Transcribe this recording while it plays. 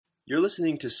You're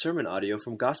listening to sermon audio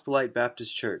from Gospel Light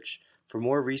Baptist Church. For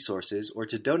more resources or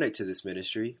to donate to this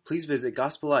ministry, please visit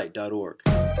gospellight.org.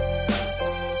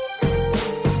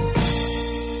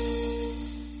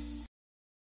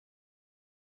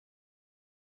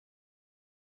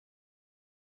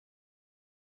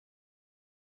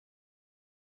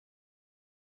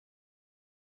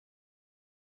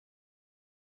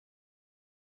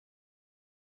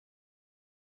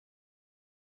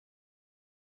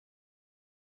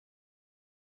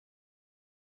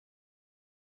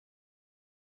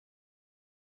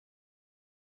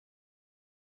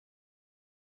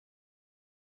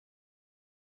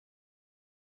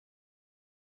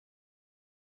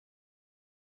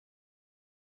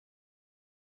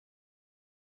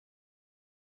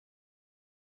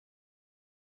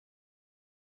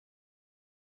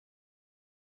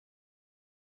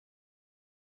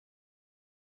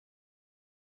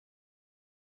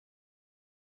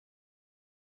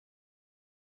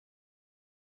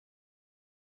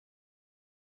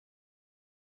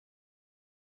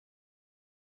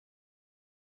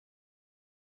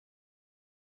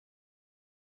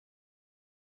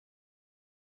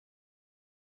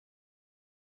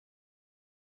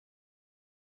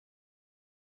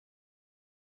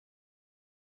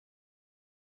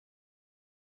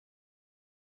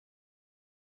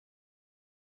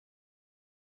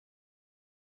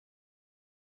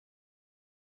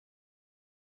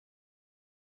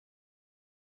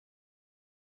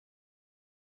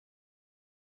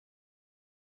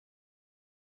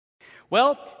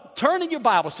 Well, turn in your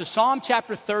Bibles to Psalm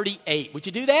chapter 38. Would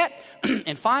you do that?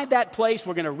 And find that place.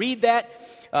 We're going to read that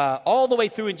all the way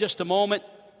through in just a moment.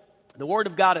 The Word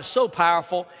of God is so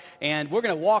powerful, and we're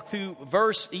going to walk through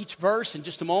each verse in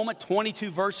just a moment.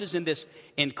 22 verses in this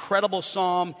incredible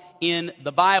psalm in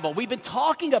the Bible. We've been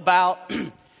talking about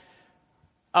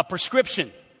a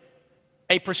prescription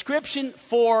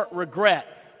for regret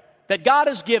that God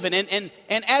has given. And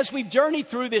as we've journeyed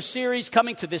through this series,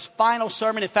 coming to this final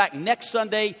sermon, in fact, next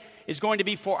Sunday is going to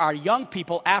be for our young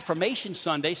people, Affirmation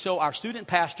Sunday. So our student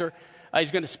pastor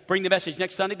is going to bring the message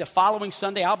next Sunday. The following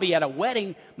Sunday, I'll be at a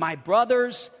wedding. My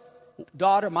brother's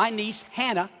daughter, my niece,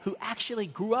 Hannah, who actually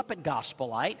grew up at Gospel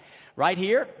Light right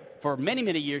here for many,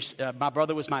 many years. My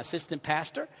brother was my assistant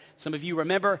pastor. Some of you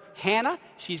remember Hannah.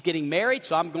 She's getting married,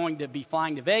 so I'm going to be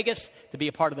flying to Vegas to be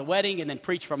a part of the wedding and then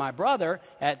preach for my brother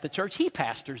at the church he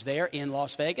pastors there in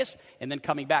Las Vegas and then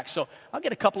coming back. So I'll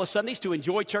get a couple of Sundays to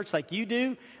enjoy church like you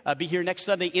do. Be here next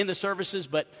Sunday in the services,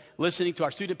 but listening to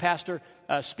our student pastor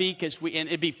speak and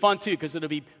it'd be fun too because it'll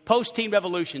be post-teen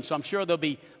revolution. So I'm sure there'll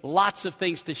be lots of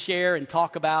things to share and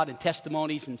talk about and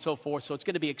testimonies and so forth. So it's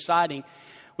going to be exciting.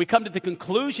 We come to the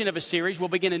conclusion of a series. We'll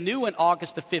begin a new one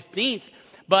August the 15th.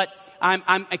 But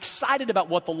I'm excited about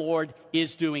what the Lord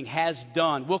is doing, has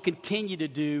done, will continue to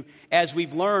do as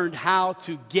we've learned how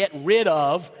to get rid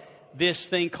of this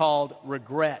thing called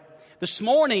regret. This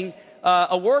morning,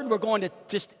 a word we're going to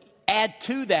just add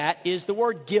to that is the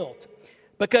word guilt.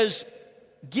 Because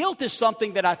guilt is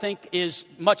something that I think is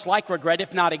much like regret,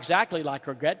 if not exactly like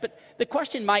regret. But the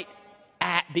question might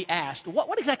be asked,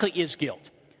 what exactly is guilt?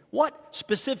 What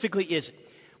specifically is it?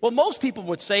 Well, most people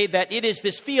would say that it is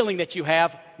this feeling that you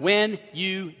have when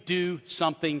you do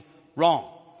something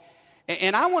wrong.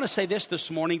 And I want to say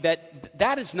this morning,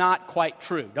 that is not quite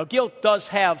true. Now, guilt does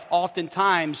have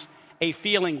oftentimes a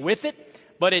feeling with it,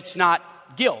 but it's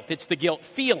not guilt. It's the guilt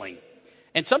feeling.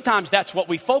 And sometimes that's what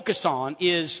we focus on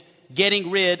is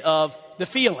getting rid of the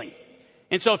feeling.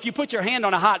 And so if you put your hand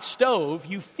on a hot stove,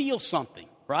 you feel something,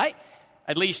 right?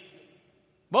 At least,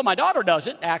 well, my daughter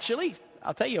doesn't, actually.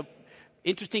 I'll tell you,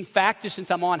 interesting fact, just since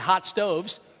I'm on hot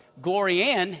stoves, Gloria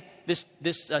Ann, this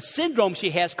syndrome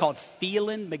she has called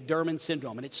Phelan-McDermott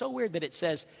syndrome. And it's so weird that it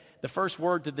says the first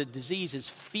word to the disease is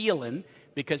Phelan,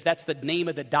 because that's the name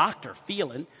of the doctor,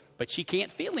 Phelan, but she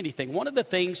can't feel anything. One of the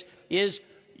things is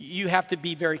you have to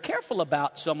be very careful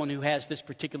about someone who has this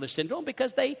particular syndrome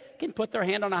because they can put their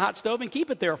hand on a hot stove and keep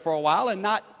it there for a while and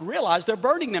not realize they're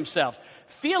burning themselves.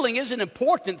 Feeling is an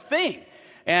important thing.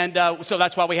 And so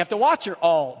that's why we have to watch her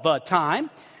all the time.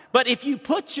 But if you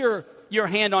put your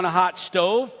hand on a hot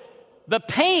stove, the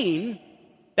pain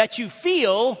that you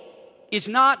feel is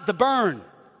not the burn.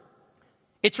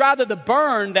 It's rather the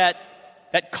burn that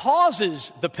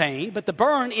causes the pain, but the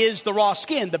burn is the raw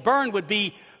skin. The burn would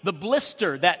be the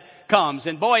blister that comes.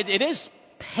 And boy, it is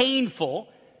painful.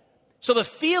 So the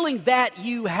feeling that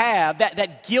you have,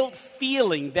 that guilt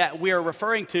feeling that we're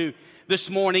referring to this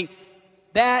morning,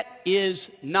 that is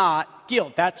not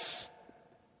guilt. That's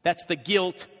the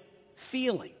guilt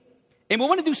feeling. And we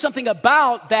want to do something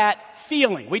about that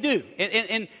feeling. We do.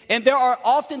 And there are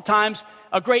oftentimes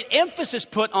a great emphasis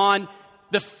put on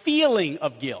the feeling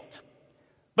of guilt.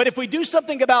 But if we do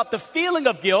something about the feeling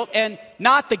of guilt and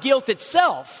not the guilt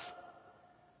itself,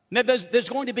 then there's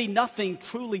going to be nothing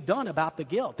truly done about the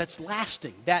guilt that's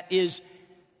lasting, that is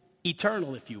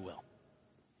eternal, if you will.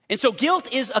 And so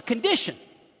guilt is a condition,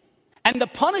 and the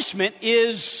punishment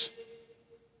is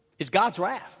God's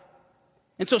wrath.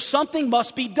 And so something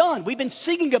must be done. We've been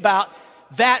singing about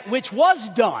that which was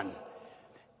done,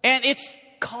 and it's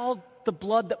called the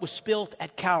blood that was spilled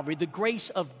at Calvary, the grace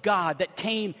of God that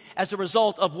came as a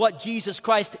result of what Jesus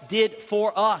Christ did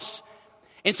for us.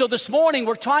 And so this morning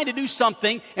we're trying to do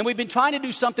something, and we've been trying to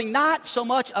do something not so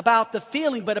much about the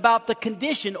feeling, but about the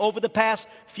condition over the past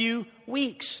few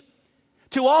weeks.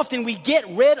 Too often we get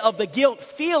rid of the guilt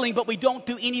feeling, but we don't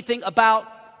do anything about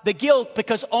the guilt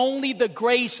because only the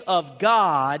grace of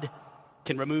God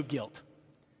can remove guilt.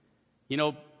 You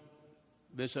know,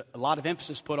 there's a lot of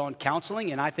emphasis put on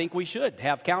counseling, and I think we should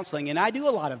have counseling, and I do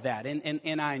a lot of that,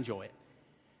 and I enjoy it.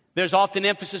 There's often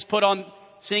emphasis put on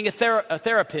seeing a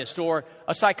therapist or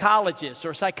a psychologist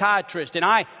or a psychiatrist, and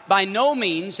I by no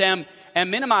means am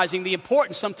minimizing the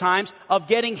importance sometimes of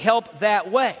getting help that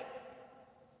way.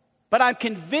 But I'm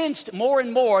convinced more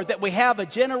and more that we have a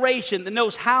generation that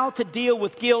knows how to deal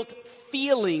with guilt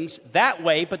feelings that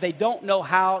way, but they don't know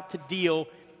how to deal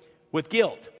with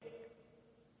guilt.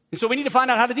 And so we need to find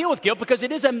out how to deal with guilt because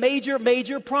it is a major,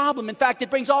 major problem. In fact, it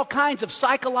brings all kinds of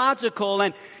psychological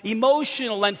and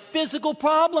emotional and physical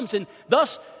problems, and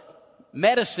thus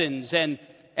medicines and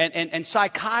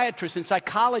psychiatrists and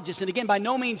psychologists. And again, by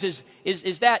no means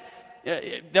is that,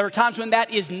 there are times when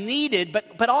that is needed,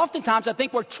 but oftentimes I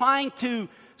think we're trying to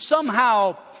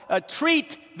somehow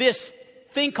treat this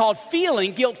thing called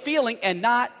feeling, guilt feeling, and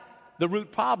not the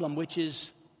root problem, which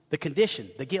is the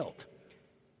condition, the guilt.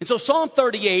 And so Psalm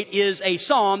 38 is a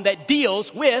psalm that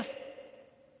deals with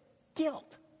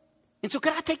guilt. And so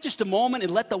could I take just a moment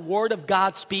and let the Word of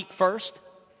God speak first?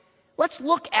 Let's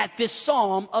look at this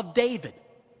psalm of David.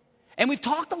 And we've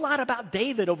talked a lot about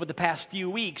David over the past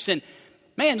few weeks. And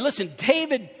man, listen,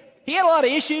 David, he had a lot of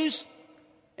issues.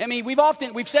 I mean,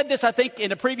 we've said this, I think,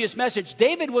 in a previous message.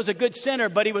 David was a good sinner,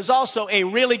 but he was also a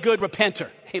really good repenter.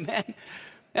 Amen?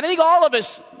 And I think all of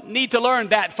us need to learn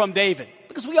that from David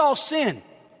because we all sin.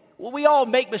 Well, we all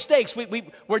make mistakes.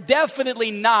 We're definitely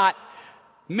not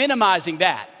minimizing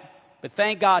that. But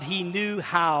thank God he knew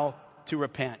how to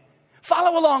repent.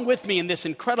 Follow along with me in this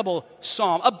incredible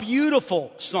psalm, a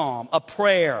beautiful psalm, a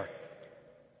prayer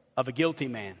of a guilty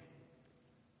man.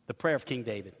 The prayer of King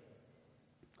David.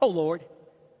 Oh Lord,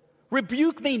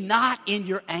 rebuke me not in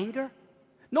your anger,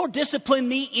 nor discipline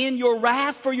me in your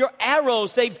wrath, for your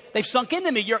arrows, they've sunk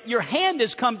into me. Your hand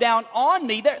has come down on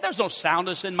me. There's no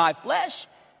soundness in my flesh.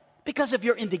 Because of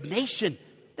your indignation,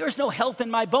 there is no health in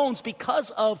my bones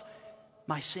because of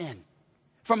my sin.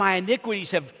 For my iniquities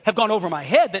have gone over my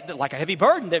head like a heavy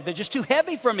burden. They're just too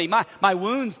heavy for me. My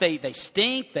wounds, they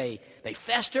stink, they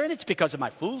fester, and it's because of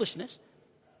my foolishness.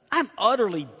 I'm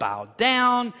utterly bowed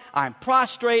down. I'm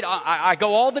prostrate. I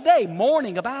go all the day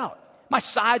mourning about. My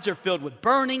sides are filled with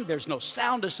burning. There's no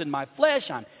soundness in my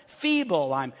flesh. I'm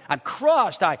feeble. I'm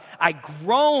crushed. I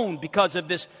groan because of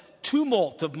this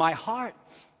tumult of my heart.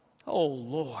 Oh,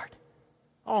 Lord,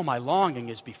 all my longing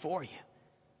is before you.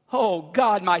 Oh,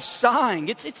 God, my sighing,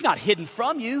 it's not hidden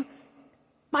from you.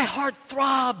 My heart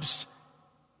throbs.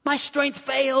 My strength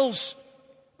fails.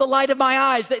 The light of my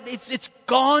eyes, it's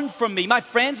gone from me. My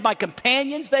friends, my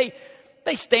companions, they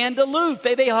stand aloof.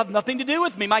 They have nothing to do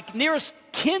with me. My nearest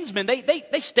kinsmen,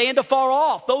 they stand afar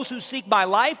off. Those who seek my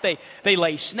life, they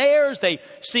lay snares. They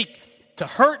seek to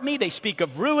hurt me. They speak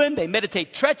of ruin. They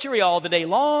meditate treachery all the day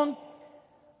long.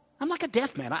 I'm like a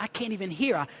deaf man. I can't even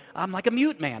hear. I'm like a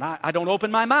mute man. I don't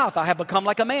open my mouth. I have become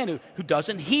like a man who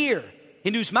doesn't hear,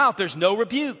 in whose mouth there's no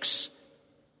rebukes.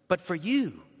 But for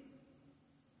you,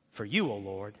 O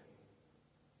Lord,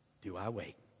 do I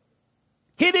wait.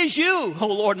 It is you, O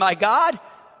Lord my God,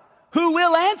 who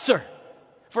will answer.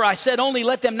 For I said only,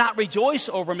 let them not rejoice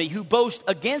over me, who boast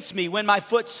against me when my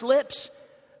foot slips.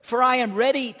 For I am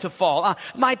ready to fall.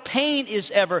 My pain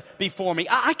is ever before me.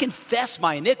 I confess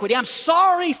my iniquity. I'm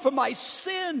sorry for my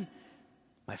sin.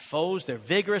 My foes, they're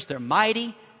vigorous, they're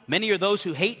mighty. Many are those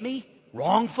who hate me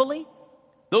wrongfully.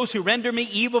 Those who render me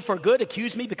evil for good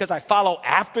accuse me because I follow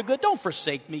after good. Don't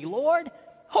forsake me, Lord.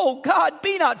 Oh God,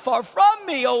 be not far from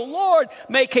me. Oh Lord,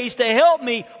 make haste to help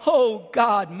me. Oh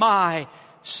God, my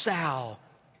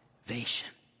salvation.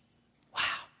 Wow,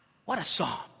 what a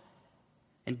psalm.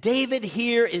 And David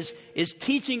here is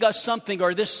teaching us something,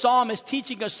 or this psalm is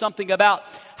teaching us something about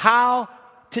how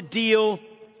to deal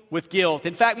with guilt.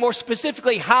 In fact, more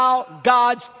specifically, how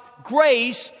God's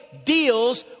grace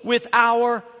deals with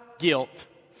our guilt.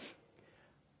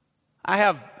 I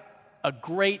have a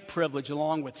great privilege,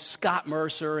 along with Scott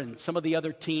Mercer and some of the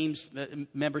other teams,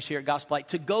 members here at Gospel Light,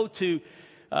 to go to,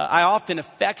 I often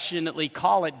affectionately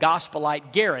call it Gospel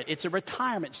Light Garrett. It's a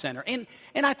retirement center. And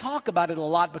I talk about it a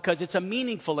lot because it's a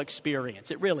meaningful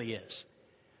experience. It really is.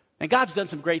 And God's done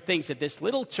some great things at this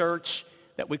little church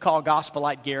that we call Gospel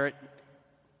Light Garrett.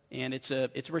 And it's a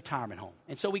retirement home.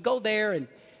 And so we go there, and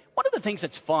one of the things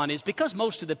that's fun is because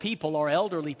most of the people are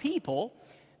elderly people,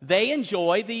 they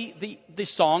enjoy the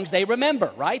songs they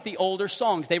remember, right? The older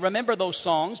songs. They remember those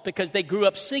songs because they grew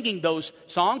up singing those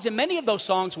songs. And many of those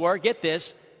songs were, get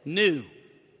this, new.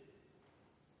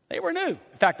 They were new.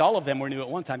 In fact, all of them were new at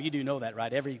one time. You do know that,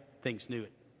 right? Everything's new at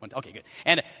one time. Okay, good.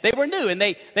 And they were new, and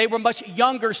they were much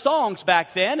younger songs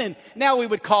back then. And now we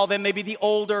would call them maybe the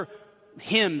older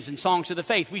hymns and songs of the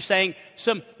faith. We sang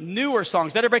some newer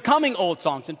songs that are becoming old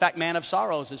songs. In fact, Man of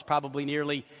Sorrows is probably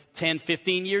nearly 10,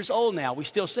 15 years old now. We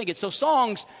still sing it. So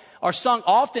songs are sung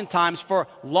oftentimes for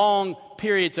long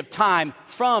periods of time,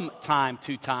 from time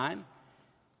to time.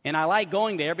 And I like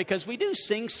going there because we do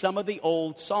sing some of the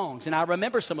old songs. And I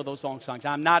remember some of those old songs.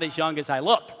 I'm not as young as I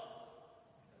look.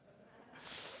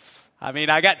 I mean,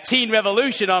 I got Teen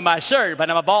Revolution on my shirt, but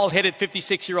I'm a bald-headed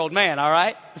 56-year-old man, all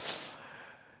right?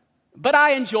 But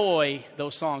I enjoy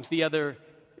those songs.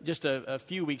 Just a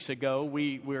few weeks ago,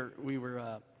 we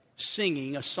were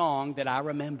singing a song that I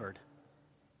remembered.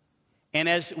 And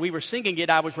as we were singing it,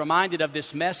 I was reminded of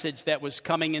this message that was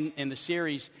coming in the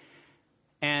series,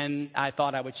 and I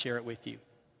thought I would share it with you.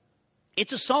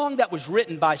 It's a song that was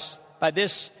written by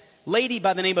this lady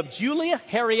by the name of Julia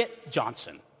Harriet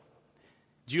Johnson.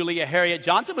 Julia Harriet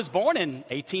Johnson was born in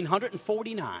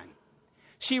 1849.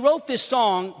 She wrote this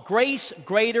song, Grace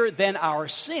Greater Than Our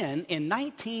Sin, in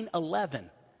 1911.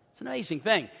 It's an amazing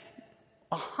thing.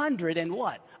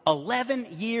 11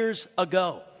 years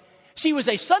ago. She was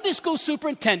a Sunday school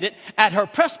superintendent at her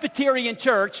Presbyterian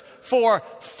church for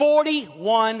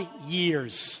 41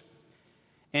 years.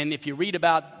 And if you read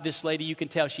about this lady, you can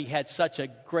tell she had such a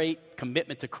great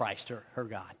commitment to Christ, her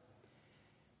God.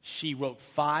 She wrote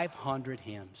 500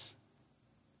 hymns.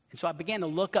 And so I began to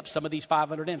look up some of these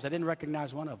 500 hymns. I didn't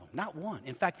recognize one of them. Not one.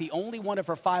 In fact, the only one of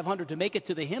her 500 to make it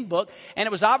to the hymn book, and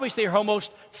it was obviously her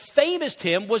most famous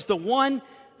hymn, was the one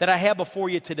that I have before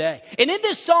you today. And in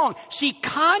this song, she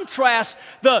contrasts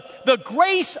the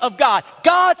grace of God,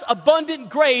 God's abundant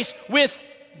grace, with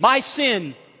my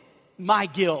sin, my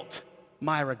guilt,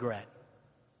 my regret.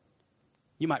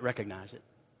 You might recognize it.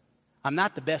 I'm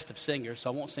not the best of singers,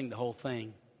 so I won't sing the whole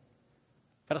thing.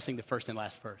 But I'll sing the first and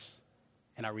last verse.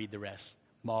 And I read the rest.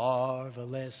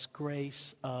 Marvelous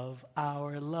grace of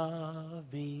our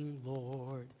loving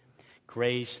Lord,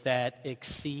 grace that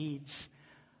exceeds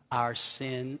our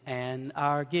sin and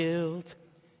our guilt,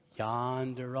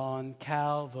 yonder on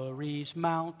Calvary's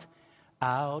mount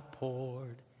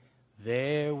outpoured,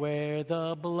 there where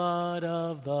the blood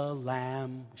of the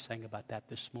Lamb, we sang about that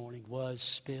this morning, was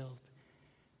spilled.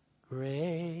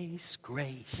 Grace,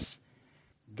 grace,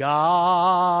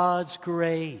 God's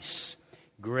grace,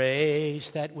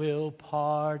 grace that will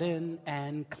pardon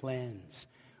and cleanse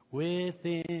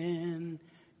within.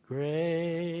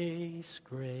 Grace,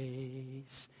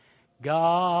 grace,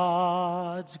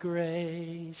 God's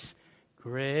grace,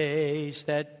 grace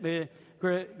that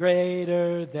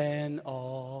greater than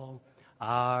all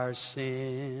our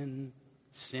sin.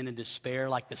 Sin and despair,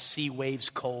 like the sea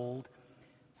waves cold,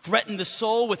 threaten the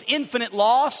soul with infinite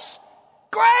loss.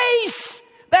 Grace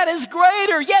that is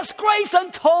greater, yes, grace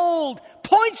untold,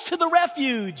 points to the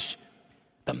refuge,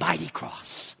 the mighty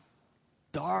cross.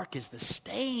 Dark is the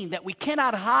stain that we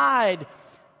cannot hide.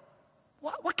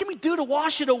 What can we do to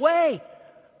wash it away?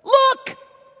 Look,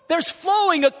 there's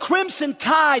flowing a crimson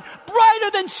tide,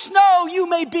 brighter than snow you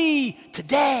may be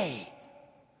today.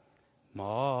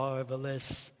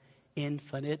 Marvelous,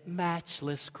 infinite,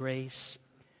 matchless grace,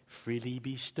 freely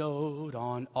bestowed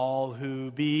on all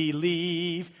who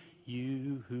believe.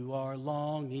 You who are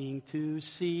longing to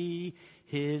see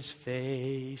His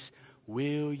face,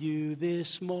 will you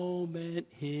this moment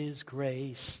His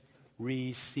grace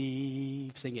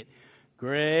receive? Sing it.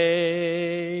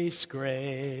 Grace,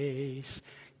 grace,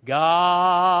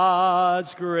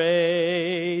 God's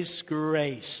grace,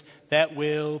 grace that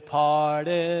will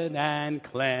pardon and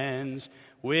cleanse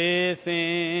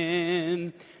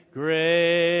within.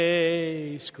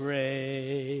 Grace,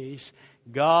 grace,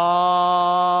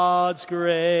 God's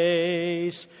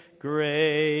grace,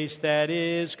 grace that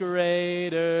is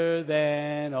greater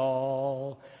than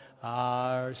all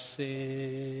our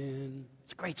sin.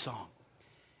 It's a great song.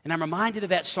 And I'm reminded of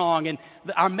that song, and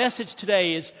our message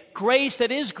today is grace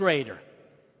that is greater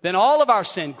than all of our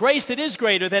sin, grace that is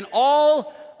greater than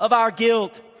all of our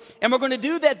guilt. And we're going to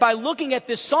do that by looking at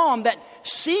this psalm that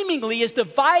seemingly is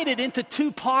divided into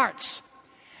two parts.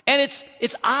 And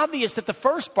it's obvious that the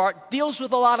first part deals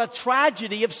with a lot of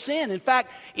tragedy of sin. In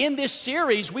fact, in this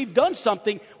series, we've done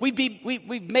something,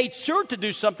 we've made sure to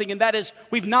do something, and that is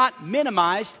we've not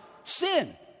minimized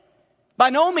sin. By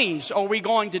no means are we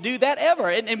going to do that ever.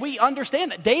 And we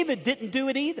understand that David didn't do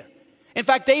it either. In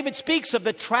fact, David speaks of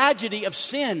the tragedy of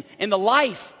sin in the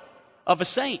life of a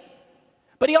saint.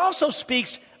 But he also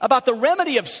speaks about the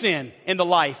remedy of sin in the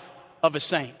life of a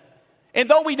saint. And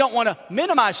though we don't want to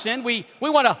minimize sin, we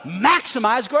want to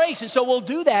maximize grace. And so we'll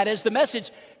do that as the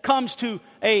message comes to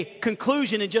a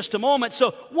conclusion in just a moment.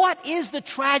 So what is the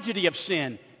tragedy of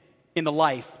sin in the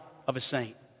life of a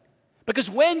saint? Because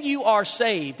when you are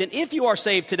saved, and if you are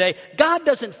saved today, God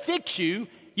doesn't fix you.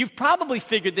 You've probably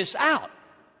figured this out.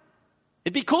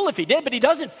 It'd be cool if he did, but he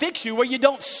doesn't fix you where you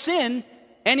don't sin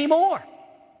anymore.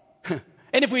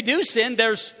 And if we do sin,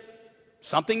 there's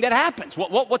something that happens.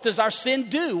 What does our sin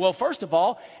do? Well, first of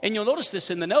all, and you'll notice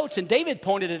this in the notes, and David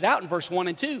pointed it out in verse 1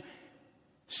 and 2,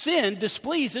 sin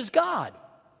displeases God.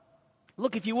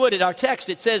 Look, if you would, at our text.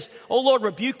 It says, "O Lord,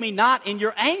 rebuke me not in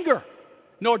your anger,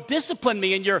 nor discipline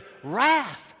me in your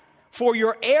wrath. For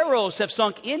your arrows have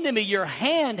sunk into me, your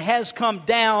hand has come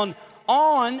down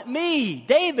on me."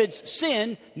 David's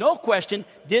sin, no question,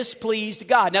 displeased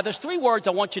God. Now, there's three words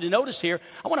I want you to notice here.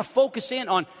 I want to focus in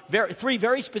on three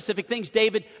very specific things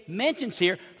David mentions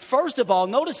here. First of all,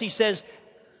 notice he says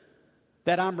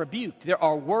that I'm rebuked. There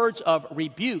are words of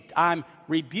rebuked. I'm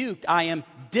rebuked. I am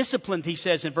disciplined, he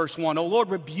says in verse 1. "O Lord,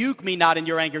 rebuke me not in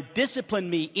your anger. Discipline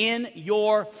me in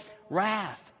your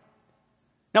wrath."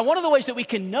 Now, one of the ways that we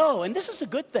can know, and this is a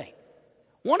good thing,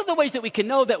 one of the ways that we can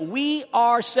know that we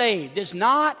are saved is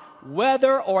not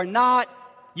whether or not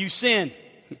you sin.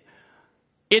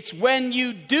 It's when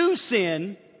you do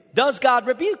sin, does God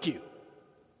rebuke you?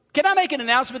 Can I make an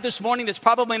announcement this morning that's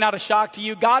probably not a shock to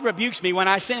you? God rebukes me when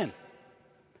I sin.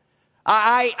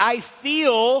 I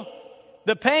feel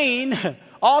the pain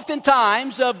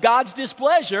oftentimes of God's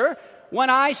displeasure when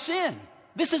I sin.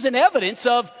 This is an evidence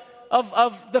of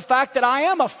the fact that I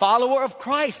am a follower of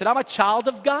Christ, that I'm a child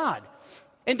of God.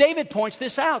 And David points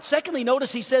this out. Secondly,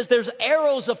 notice he says there's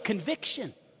arrows of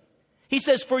conviction. He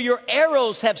says, "For your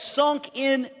arrows have sunk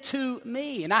into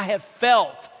me," and I have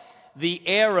felt the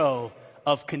arrow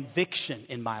of conviction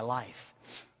in my life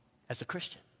as a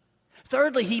Christian.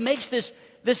 Thirdly, he makes this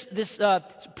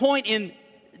point in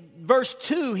verse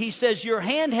 2. He says, "Your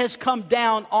hand has come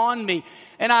down on me."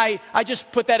 And I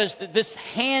just put that as this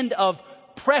hand of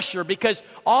pressure, because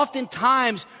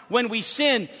oftentimes when we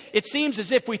sin, it seems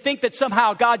as if we think that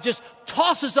somehow God just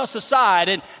tosses us aside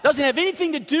and doesn't have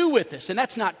anything to do with us, and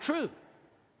that's not true.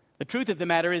 The truth of the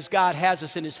matter is God has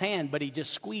us in his hand, but he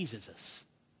just squeezes us.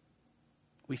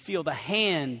 We feel the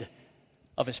hand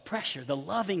of his pressure, the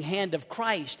loving hand of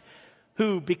Christ,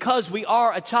 who, because we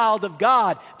are a child of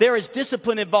God, there is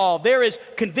discipline involved, there is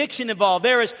conviction involved,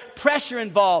 there is pressure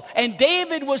involved. And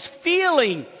David was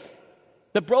feeling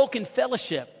the broken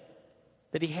fellowship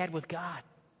that he had with God,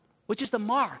 which is the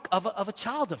mark of a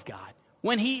child of God.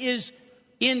 When he is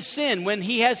in sin, when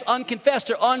he has unconfessed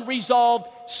or unresolved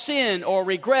sin or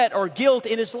regret or guilt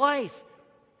in his life.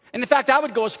 And in fact, I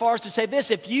would go as far as to say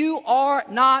this: if you are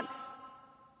not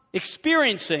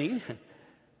experiencing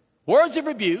words of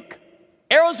rebuke,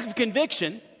 arrows of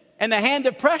conviction, and the hand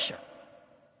of pressure,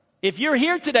 if you're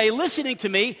here today listening to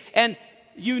me and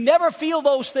you never feel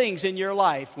those things in your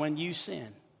life when you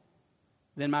sin,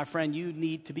 then, my friend, you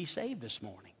need to be saved this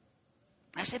morning.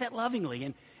 I say that lovingly,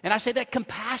 and I say that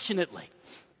compassionately.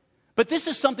 But this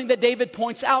is something that David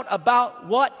points out about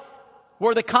what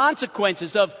were the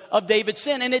consequences of David's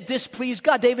sin, and it displeased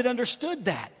God. David understood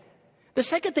that. The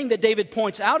second thing that David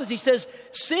points out is he says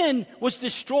sin was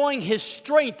destroying his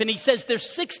strength, and he says there's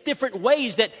 6 different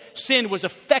ways that sin was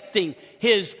affecting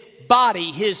his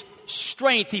body, his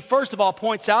strength. He first of all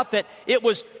points out that it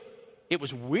was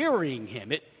wearying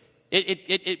him.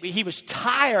 He was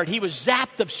tired. He was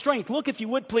zapped of strength. Look, if you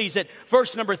would please, at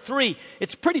verse number 3.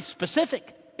 It's pretty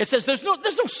specific. It says, there's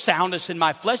no soundness in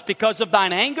my flesh because of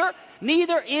thine anger,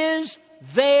 neither is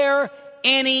there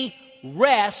any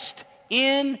rest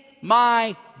in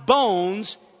my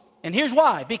bones. And here's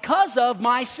why: because of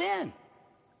my sin.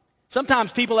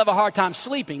 Sometimes people have a hard time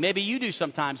sleeping. Maybe you do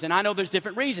sometimes. And I know there's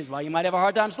different reasons why you might have a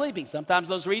hard time sleeping. Sometimes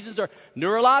those reasons are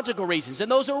neurological reasons, and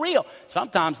those are real.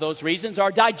 Sometimes those reasons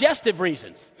are digestive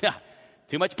reasons.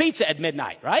 Too much pizza at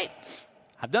midnight, right?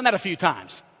 I've done that a few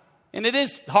times. And it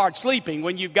is hard sleeping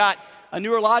when you've got a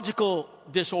neurological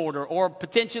disorder or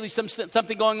potentially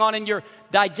something going on in your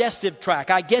digestive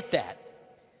tract. I get that.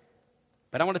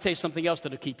 But I want to tell you something else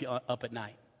that'll keep you up at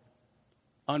night.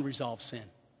 Unresolved sin.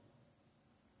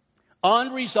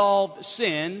 Unresolved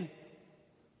sin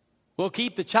will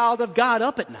keep the child of God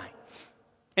up at night.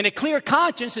 And a clear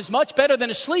conscience is much better than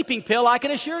a sleeping pill, I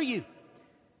can assure you.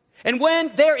 And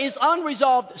when there is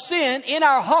unresolved sin in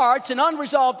our hearts and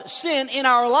unresolved sin in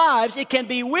our lives, it can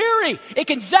be weary. It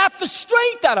can zap the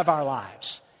strength out of our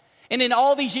lives. And in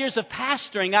all these years of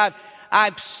pastoring,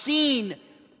 I've seen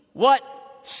what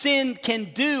sin can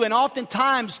do. And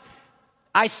oftentimes,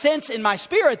 I sense in my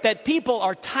spirit that people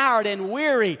are tired and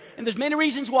weary. And there's many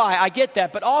reasons why. I get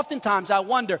that. But oftentimes, I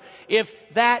wonder if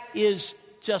that is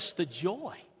just the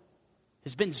joy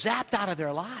has been zapped out of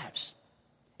their lives.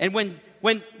 And when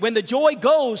the joy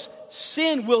goes,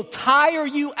 sin will tire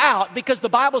you out, because the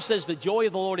Bible says the joy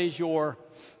of the Lord is your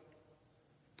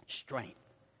strength.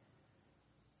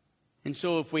 And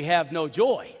so if we have no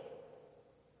joy,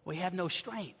 we have no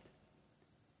strength.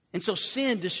 And so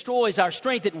sin destroys our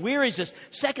strength. It wearies us.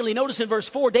 Secondly, notice in verse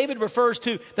 4, David refers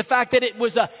to the fact that it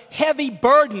was a heavy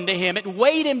burden to him. It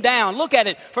weighed him down. Look at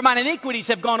it. For mine iniquities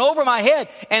have gone over my head,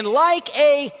 and like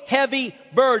a heavy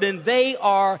burden,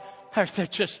 they're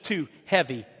just too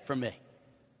heavy for me.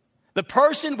 The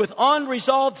person with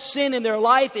unresolved sin in their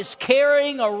life is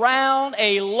carrying around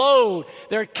a load.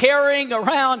 They're carrying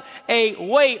around a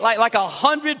weight, like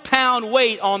 100-pound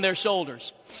weight on their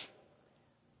shoulders.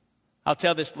 I'll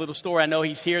tell this little story. I know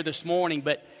he's here this morning,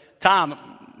 but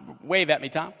Tom, wave at me,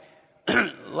 Tom.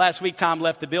 Last week, Tom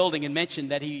left the building and mentioned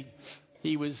that he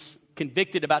was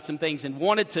convicted about some things and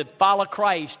wanted to follow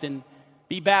Christ and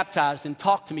be baptized and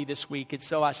talk to me this week. And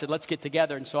so I said, let's get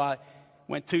together. And so I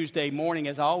went Tuesday morning,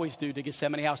 as I always do, to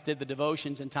Gethsemane House, did the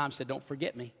devotions, and Tom said, don't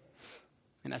forget me.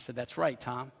 And I said, that's right,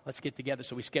 Tom. Let's get together.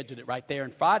 So we scheduled it right there.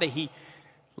 And Friday, he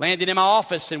landed in my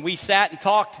office, and we sat and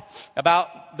talked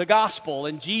about the gospel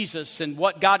and Jesus and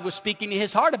what God was speaking to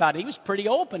his heart about. He was pretty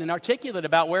open and articulate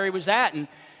about where he was at.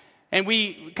 And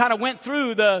we kind of went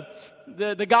through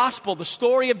the gospel, the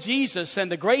story of Jesus and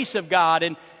the grace of God,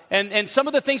 and some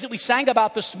of the things that we sang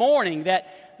about this morning,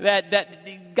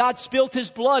 that God spilled his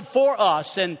blood for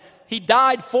us, and he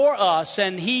died for us,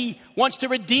 and he wants to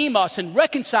redeem us and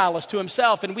reconcile us to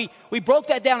himself. And we broke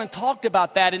that down and talked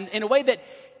about that in a way that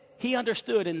he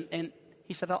understood, and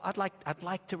he said, I'd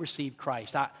like to receive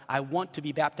Christ. I want to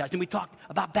be baptized. And we talked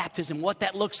about baptism, what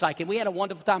that looks like, and we had a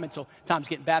wonderful time. And so Tom's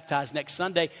getting baptized next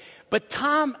Sunday. But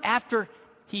Tom, after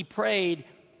he prayed,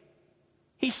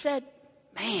 he said,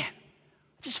 man,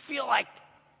 I just feel like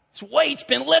this weight's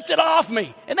been lifted off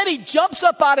me. And then he jumps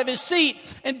up out of his seat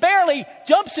and barely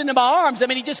jumps into my arms. I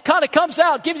mean, he just kind of comes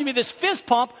out, gives me this fist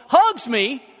pump, hugs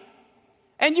me.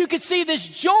 And you could see this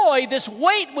joy, this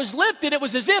weight was lifted. It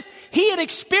was as if he had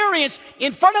experienced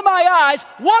in front of my eyes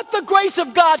what the grace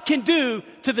of God can do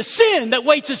to the sin that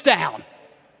weights us down.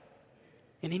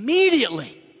 And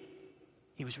immediately,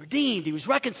 he was redeemed, he was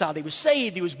reconciled, he was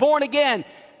saved, he was born again.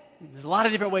 There's a lot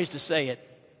of different ways to say it.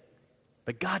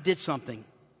 But God did something.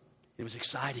 It was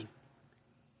exciting.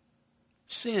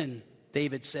 Sin,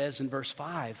 David says in verse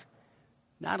 5,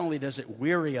 not only does it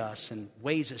weary us and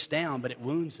weighs us down, but it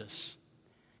wounds us.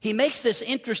 He makes this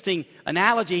interesting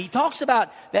analogy. He talks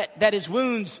about that his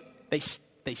wounds, they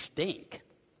stink.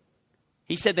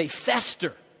 He said they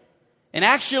fester. And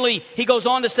actually, he goes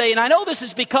on to say, and I know this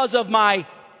is because of my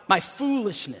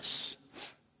foolishness.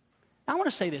 I want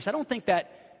to say this. I don't think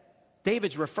that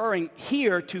David's referring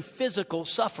here to physical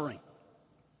suffering.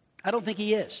 I don't think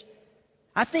he is.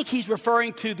 I think he's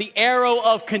referring to the arrow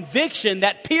of conviction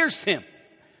that pierced him.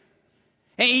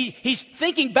 And he's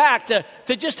thinking back to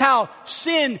just how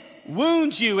sin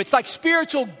wounds you. It's like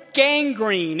spiritual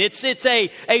gangrene.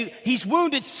 He's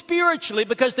wounded spiritually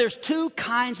because there's two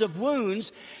kinds of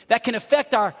wounds that can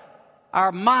affect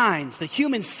our minds, the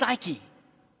human psyche.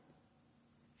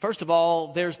 First of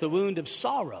all, there's the wound of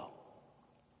sorrow.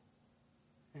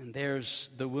 And there's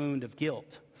the wound of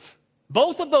guilt.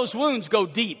 Both of those wounds go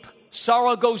deep.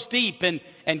 Sorrow goes deep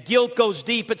and guilt goes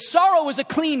deep. But sorrow is a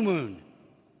clean wound.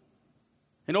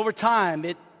 And over time,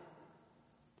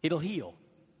 it'll heal.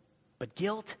 But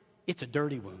guilt, it's a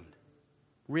dirty wound.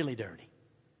 Really dirty.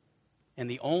 And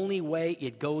the only way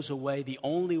it goes away, the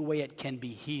only way it can be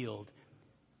healed,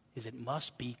 is it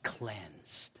must be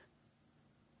cleansed.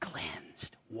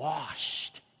 Cleansed.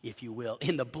 Washed, if you will,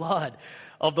 in the blood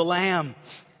of the Lamb.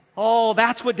 Oh,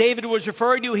 that's what David was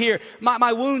referring to here.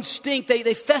 My wounds stink.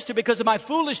 They fester because of my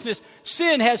foolishness.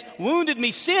 Sin has wounded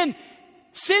me. Sin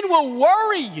will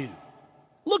worry you.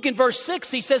 Look in verse 6,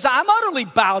 he says, I'm utterly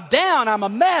bowed down. I'm a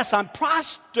mess. I'm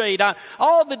prostrate.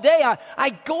 All the day I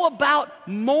go about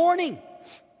mourning.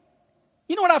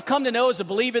 You know what I've come to know as a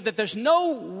believer? That there's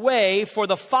no way for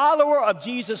the follower of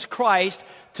Jesus Christ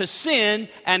to sin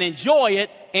and enjoy it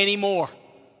anymore.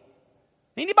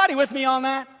 Anybody with me on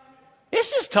that?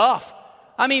 It's just tough.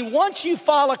 I mean, once you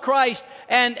follow Christ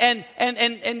and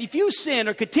if you sin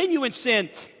or continue in sin,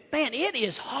 man, it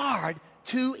is hard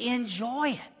to enjoy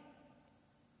it.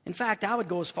 In fact, I would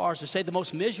go as far as to say the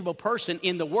most miserable person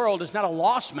in the world is not a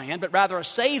lost man, but rather a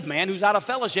saved man who's out of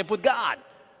fellowship with God.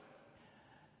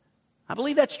 I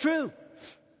believe that's true.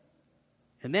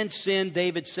 And then sin,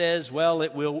 David says, well,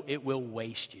 it will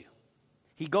waste you.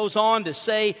 He goes on to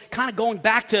say, kind of going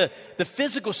back to the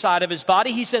physical side of his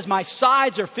body, he says, my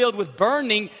sides are filled with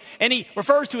burning, and he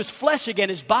refers to his flesh again,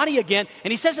 his body again,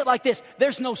 and he says it like this,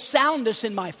 there's no soundness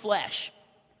in my flesh.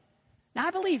 Now,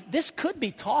 I believe this could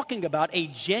be talking about a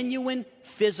genuine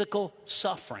physical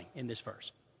suffering in this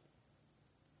verse.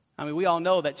 I mean, we all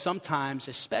know that sometimes,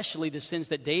 especially the sins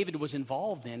that David was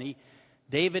involved in,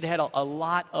 David had a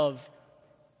lot of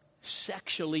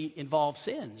sexually involved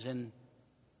sins. And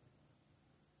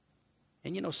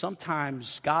you know,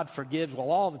 sometimes God forgives. Well,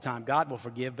 all the time God will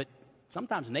forgive, but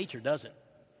sometimes nature doesn't.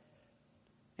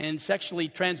 And sexually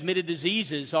transmitted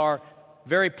diseases are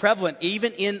very prevalent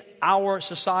even in our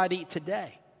society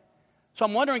today. So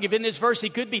I'm wondering if in this verse he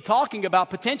could be talking about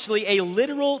potentially a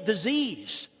literal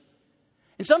disease.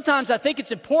 And sometimes I think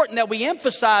it's important that we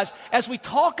emphasize as we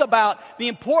talk about the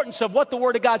importance of what the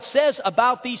Word of God says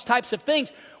about these types of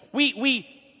things.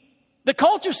 The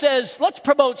culture says, let's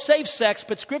promote safe sex,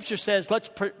 but Scripture says,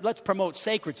 let's promote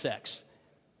sacred sex.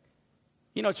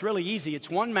 You know, it's really easy.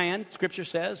 It's one man, Scripture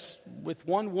says, with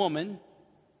one woman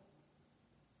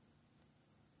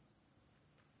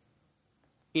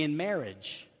in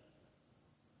marriage.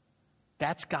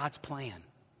 That's God's plan.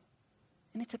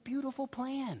 And it's a beautiful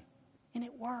plan. And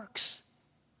it works.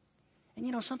 And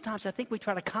you know, sometimes I think we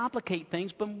try to complicate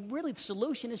things, but really the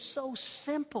solution is so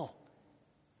simple.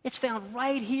 It's found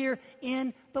right here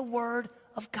in the Word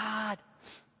of God.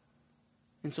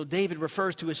 And so David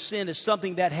refers to his sin as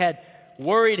something that had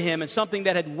worried him and something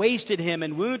that had wasted him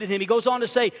and wounded him. He goes on to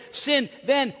say, sin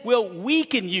then will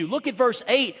weaken you. Look at verse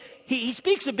 8. He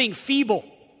speaks of being feeble.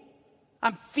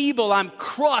 I'm feeble, I'm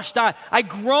crushed, I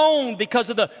groan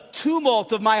because of the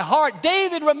tumult of my heart.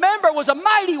 David, remember, was a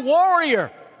mighty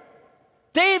warrior.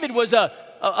 David was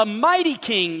a mighty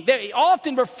king,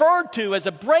 often referred to as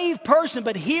a brave person,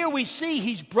 but here we see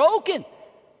he's broken.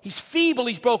 He's feeble,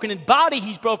 he's broken in body,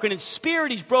 he's broken in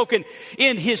spirit, he's broken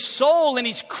in his soul, and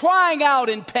he's crying out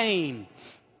in pain.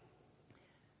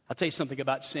 I'll tell you something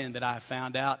about sin that I have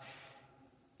found out.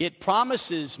 It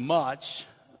promises much,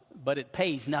 but it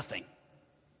pays nothing.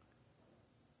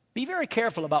 Be very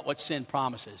careful about what sin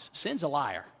promises. Sin's a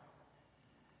liar.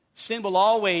 Sin will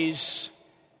always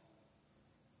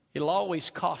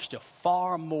cost you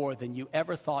far more than you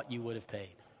ever thought you would have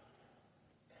paid.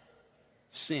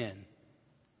 Sin.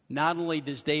 Not only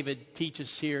does David teach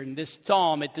us here in this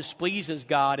psalm, it displeases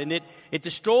God and it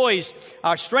destroys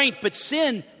our strength, but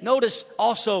sin, notice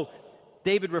also,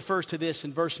 David refers to this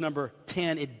in verse number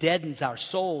 10, it deadens our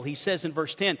soul. He says in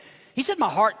verse 10, he said, my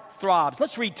heart throbs.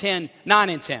 Let's read 9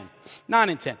 and 10. 9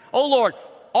 and 10. Oh Lord,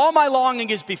 all my longing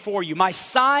is before you. My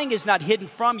sighing is not hidden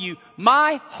from you.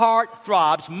 My heart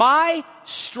throbs. My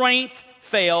strength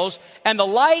fails. And the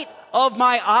light of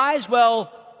my eyes,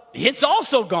 well, it's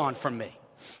also gone from me.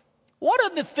 What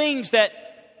are the things that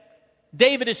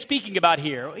David is speaking about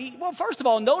here? Well, first of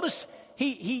all, notice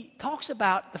he talks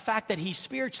about the fact that he's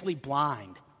spiritually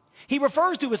blind. He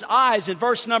refers to his eyes in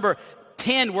verse number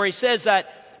 10 where he says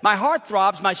that my heart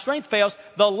throbs, my strength fails,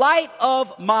 the light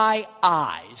of my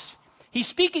eyes. He's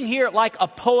speaking here like a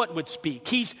poet would speak.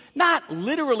 He's not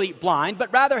literally blind,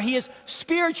 but rather he is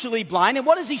spiritually blind. And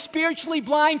what is he spiritually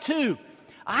blind to?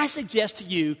 I suggest to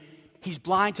you, he's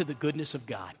blind to the goodness of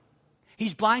God.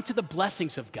 He's blind to the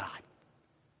blessings of God.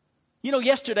 You know,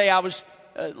 yesterday I was,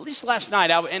 at least last night,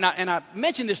 and I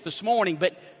mentioned this morning,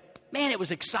 but man, it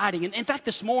was exciting. And in fact,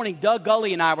 this morning, Doug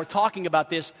Gully and I were talking about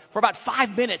this for about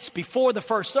 5 minutes before the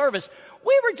first service.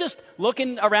 We were just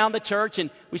looking around the church, and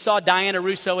we saw Diana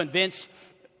Russo and Vince,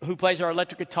 who plays our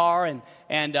electric guitar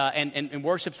and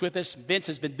worships with us. Vince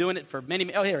has been doing it for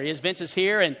many. Oh, here he is. Vince is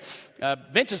here, and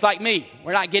Vince is like me.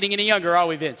 We're not getting any younger, are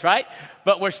we, Vince? Right?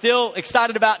 But we're still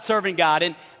excited about serving God,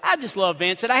 and I just love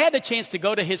Vince. And I had the chance to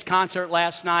go to his concert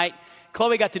last night.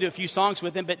 Chloe got to do a few songs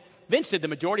with him, but Vince did the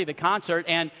majority of the concert,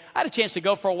 and I had a chance to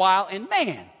go for a while, and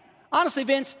man, honestly,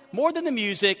 Vince, more than the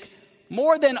music,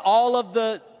 more than all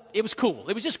of it was cool.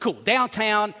 It was just cool.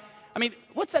 Downtown, I mean,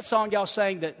 what's that song y'all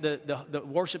sang, the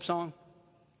worship song?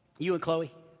 You and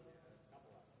Chloe?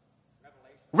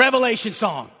 Revelation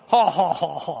song. Ho, ho, ho,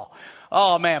 ho.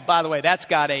 Oh, man, by the way, that's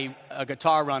got a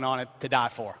guitar run on it to die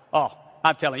for. Oh,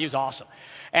 I'm telling you, it was awesome.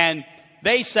 And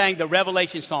they sang the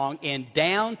Revelation song in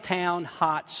downtown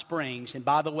Hot Springs. And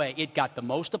by the way, it got the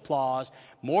most applause.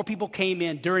 More people came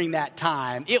in during that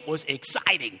time. It was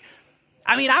exciting.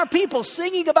 I mean, our people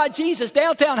singing about Jesus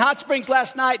downtown Hot Springs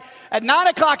last night at 9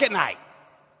 o'clock at night.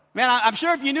 Man, I'm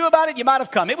sure if you knew about it, you might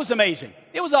have come. It was amazing.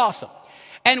 It was awesome.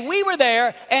 And we were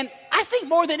there, and I think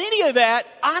more than any of that,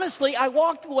 honestly, I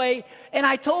walked away, and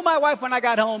I told my wife when I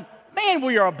got home, man,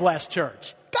 we are a blessed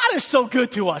church. God is so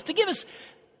good to us, to give us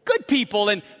good people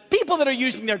and people that are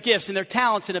using their gifts and their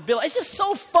talents and abilities. It's just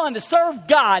so fun to serve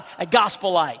God at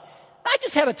Gospel Light. I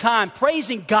just had a time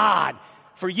praising God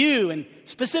for you, and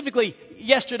specifically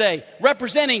yesterday,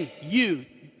 representing you,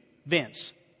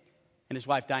 Vince, and his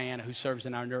wife, Diana, who serves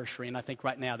in our nursery. And I think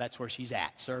right now that's where she's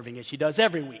at, serving as she does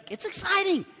every week. It's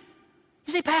exciting.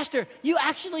 You say, Pastor, you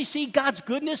actually see God's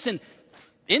goodness and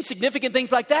insignificant things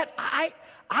like that?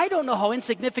 I don't know how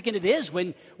insignificant it is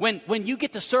when you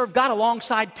get to serve God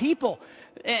alongside people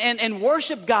and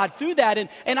worship God through that.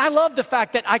 And I love the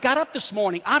fact that I got up this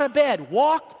morning, out of bed,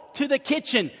 walked to the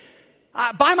kitchen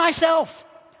by myself.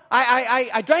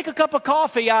 I drank a cup of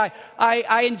coffee.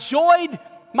 I enjoyed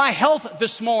my health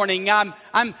this morning.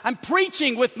 I'm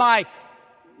preaching with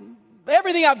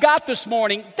everything I've got this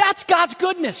morning. That's God's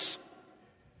goodness.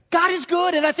 God is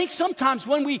good, and I think sometimes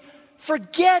when we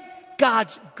forget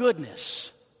God's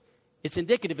goodness, it's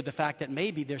indicative of the fact that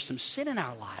maybe there's some sin in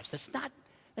our lives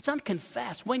that's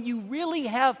unconfessed. When you really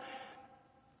have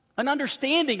an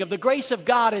understanding of the grace of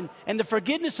God and the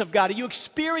forgiveness of God, and you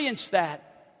experience that,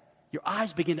 your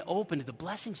eyes begin to open to the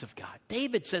blessings of God.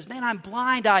 David says, man, I'm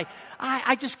blind.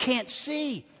 I just can't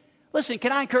see. Listen,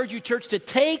 can I encourage you, church, to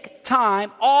take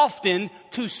time often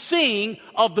to sing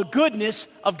of the goodness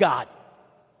of God?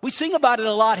 We sing about it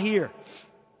a lot here.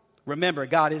 Remember,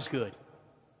 God is good.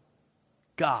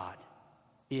 God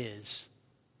is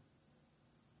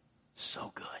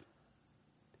so good.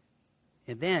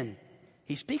 And then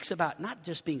he speaks about not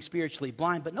just being spiritually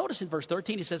blind, but notice in verse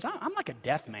 13 he says, I'm like a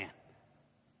deaf man.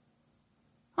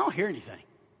 I don't hear anything.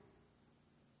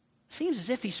 Seems as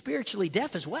if he's spiritually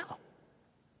deaf as well.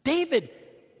 David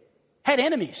had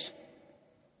enemies.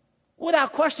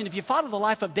 Without question, if you follow the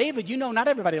life of David, you know not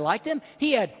everybody liked him.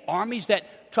 He had armies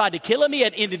that tried to kill him. He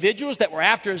had individuals that were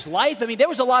after his life. I mean, there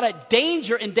was a lot of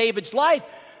danger in David's life.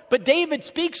 But David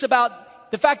speaks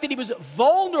about the fact that he was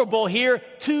vulnerable here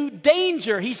to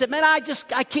danger. He said, man, I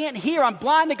can't hear. I'm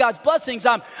blind to God's blessings.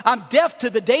 I'm deaf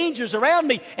to the dangers around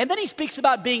me. And then he speaks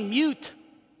about being mute.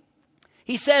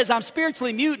 He says, I'm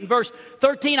spiritually mute in verse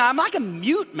 13. I'm like a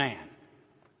mute man.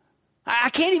 I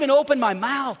can't even open my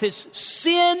mouth. His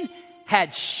sin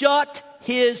had shut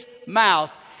his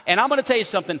mouth. And I'm going to tell you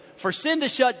something. For sin to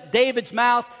shut David's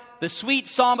mouth, the sweet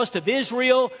psalmist of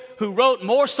Israel, who wrote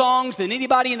more songs than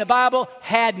anybody in the Bible,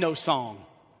 had no song.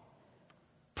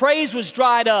 Praise was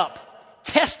dried up.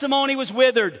 Testimony was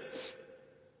withered.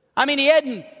 I mean, he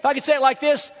hadn't, if I could say it like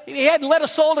this, he hadn't led a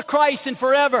soul to Christ in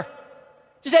forever.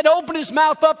 Just had to open his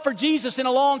mouth up for Jesus in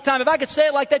a long time. If I could say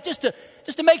it like that, just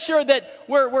to make sure that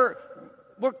we're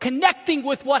connecting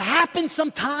with what happens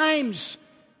sometimes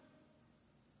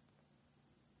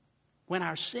when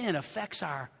our sin affects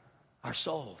our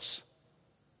souls.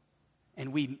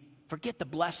 And we forget the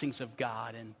blessings of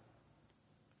God,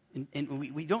 and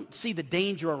we don't see the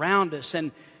danger around us,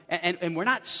 and we're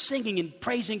not singing and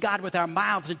praising God with our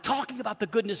mouths and talking about the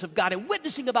goodness of God and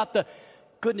witnessing about the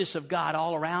goodness of God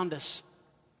all around us.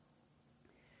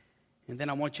 And then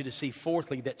I want you to see,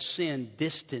 fourthly, that sin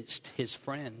distanced his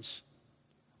friends.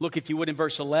 Look, if you would, in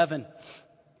verse 11.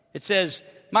 It says,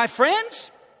 my friends,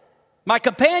 my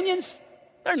companions,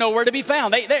 they're nowhere to be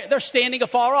found. They're standing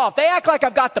afar off. They act like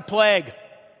I've got the plague.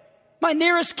 My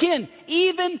nearest kin,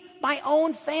 even my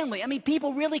own family. I mean,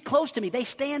 people really close to me, they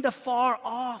stand afar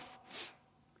off.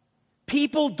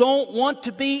 People don't want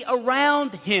to be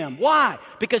around him. Why?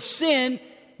 Because sin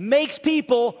makes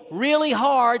people really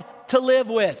hard to live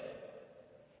with.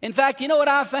 In fact, you know what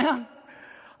I found?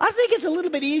 I think it's a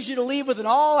little bit easier to live with an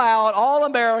all-out,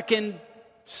 all-American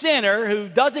sinner who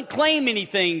doesn't claim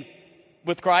anything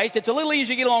with Christ. It's a little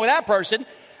easier to get along with that person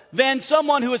than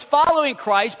someone who is following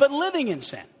Christ but living in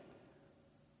sin.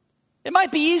 It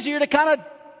might be easier to kind of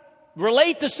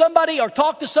relate to somebody or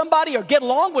talk to somebody or get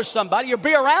along with somebody or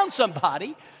be around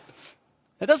somebody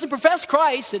that doesn't profess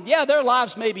Christ. And yeah, their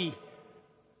lives may be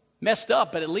messed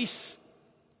up, but at least,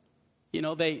 you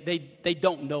know, they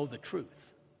don't know the truth.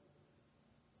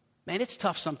 Man, it's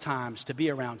tough sometimes to be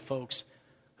around folks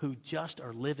who just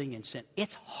are living in sin.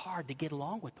 It's hard to get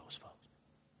along with those folks.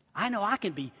 I know I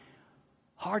can be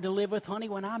hard to live with, honey,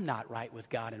 when I'm not right with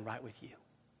God and right with you.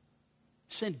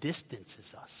 Sin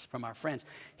distances us from our friends.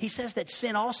 He says that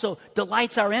sin also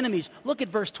delights our enemies. Look at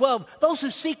verse 12. Those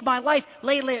who seek my life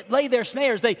lay their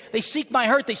snares. They seek my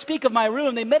hurt. They speak of my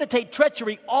ruin. They meditate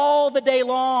treachery all the day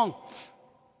long.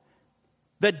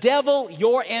 The devil,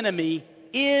 your enemy,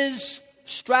 is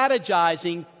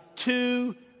strategizing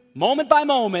to, moment by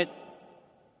moment,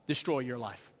 destroy your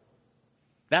life.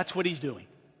 That's what he's doing.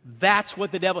 That's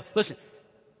what the devil... Listen,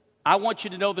 I want you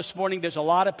to know this morning there's a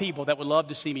lot of people that would love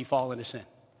to see me fall into sin.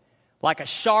 Like a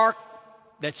shark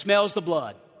that smells the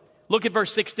blood. Look at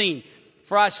verse 16.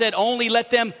 For I said, only let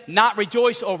them not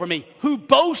rejoice over me who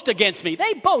boast against me.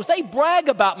 They boast. They brag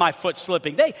about my foot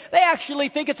slipping. They actually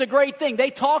think it's a great thing. They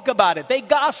talk about it. They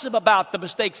gossip about the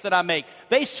mistakes that I make.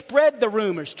 They spread the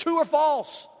rumors, true or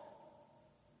false.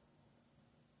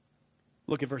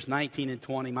 Look at verse 19 and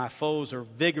 20. My foes are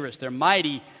vigorous. They're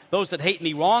mighty. Those that hate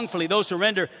me wrongfully, those who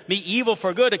render me evil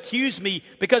for good, accuse me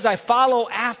because I follow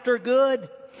after good.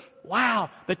 Wow,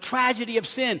 the tragedy of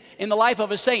sin in the life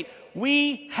of a saint.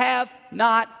 We have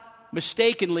not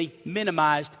mistakenly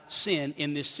minimized sin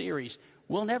in this series.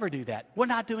 We'll never do that. We're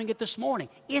not doing it this morning.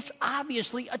 It's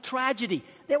obviously a tragedy.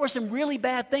 There were some really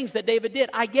bad things that David did.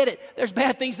 I get it. There's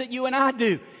bad things that you and I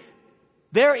do.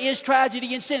 There is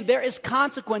tragedy in sin. There is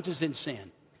consequences in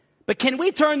sin. But can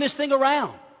we turn this thing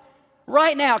around?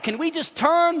 Right now, can we just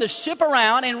turn the ship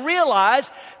around and realize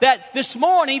that this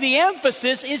morning the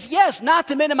emphasis is, yes, not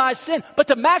to minimize sin, but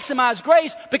to maximize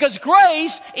grace, because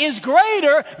grace is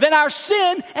greater than our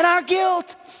sin and our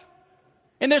guilt.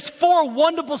 And there's 4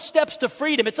 wonderful steps to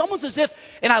freedom. It's almost as if,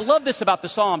 and I love this about the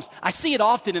Psalms, I see it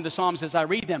often in the Psalms as I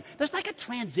read them, there's like a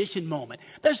transition moment.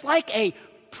 There's like a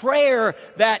prayer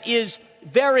that is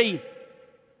very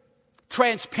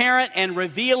transparent and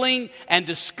revealing and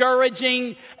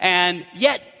discouraging, and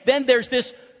yet then there's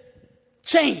this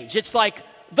change. It's like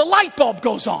the light bulb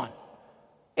goes on.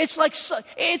 It's like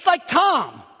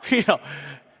Tom, the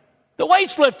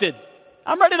weight's lifted.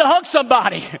 I'm ready to hug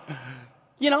somebody.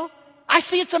 I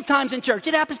see it sometimes in church.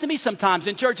 It happens to me sometimes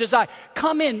in church as I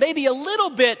come in, maybe a little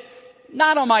bit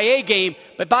not on my A game,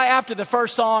 but by after the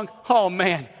first song, oh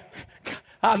man,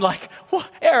 I'm like,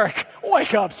 Eric,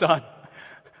 wake up, son.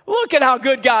 Look at how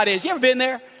good God is. You ever been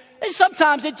there? And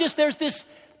sometimes there's this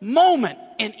moment,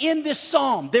 and in this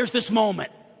psalm, there's this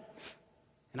moment.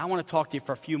 And I want to talk to you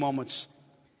for a few moments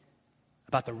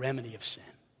about the remedy of sin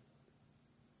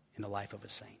in the life of a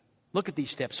saint. Look at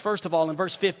these steps. First of all, in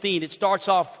verse 15, it starts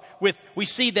off with, we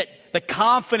see that the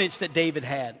confidence that David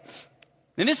had.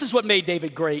 And this is what made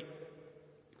David great.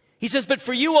 He says, but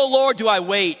for you, O Lord, do I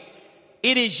wait.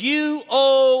 It is you,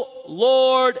 O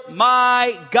Lord,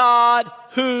 my God,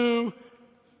 who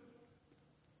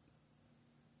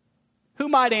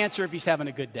might answer if he's having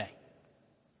a good day.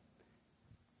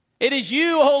 It is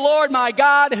you, O Lord, my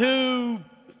God, who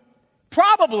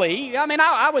probably,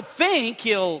 I would think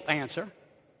he'll answer.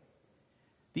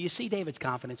 Do you see David's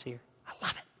confidence here? I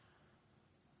love it.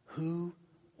 Who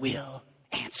will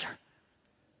answer?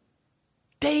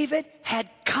 David had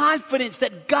confidence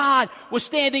that God was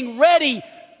standing ready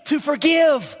to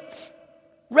forgive.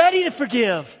 Ready to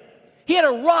forgive. He had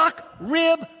a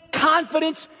rock-rib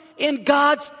confidence in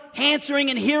God's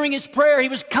answering and hearing his prayer. He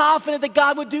was confident that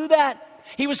God would do that.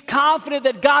 He was confident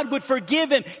that God would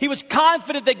forgive him. He was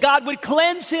confident that God would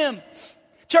cleanse him.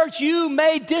 Church, you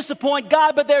may disappoint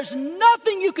God, but there's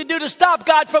nothing you can do to stop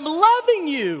God from loving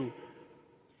you.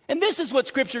 And this is what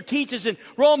Scripture teaches in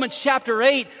Romans chapter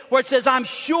 8, where it says, I'm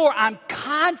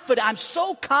confident, I'm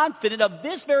so confident of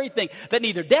this very thing, that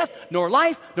neither death, nor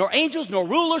life, nor angels, nor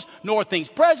rulers, nor things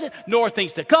present, nor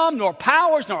things to come, nor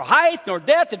powers, nor height, nor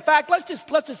depth. In fact, let's just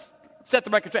set the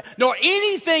record straight. Nor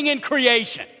anything in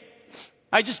creation.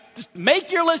 Just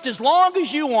make your list as long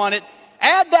as you want it.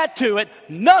 Add that to it.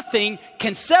 Nothing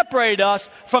can separate us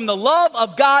from the love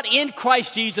of God in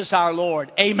Christ Jesus our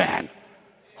Lord. Amen.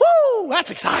 Woo,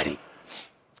 that's exciting.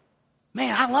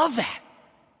 Man, I love that.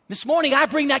 This morning, I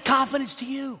bring that confidence to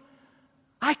you.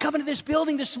 I come into this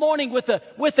building this morning with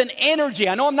an energy.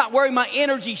 I know I'm not wearing my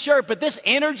energy shirt, but this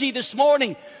energy this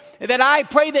morning that I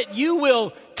pray that you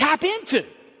will tap into.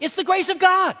 It's the grace of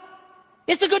God.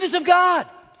 It's the goodness of God.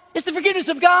 It's the forgiveness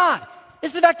of God.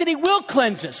 It's the fact that He will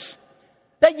cleanse us.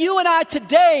 That you and I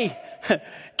today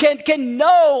can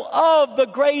know of the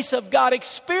grace of God,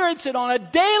 experience it on a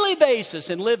daily basis,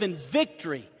 and live in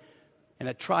victory and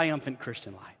a triumphant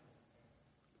Christian life.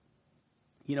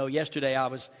 Yesterday I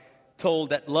was told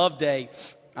that Love Day,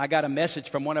 I got a message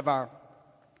from one of our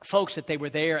folks that they were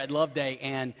there at Love Day,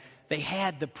 and they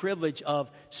had the privilege of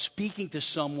speaking to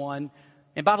someone.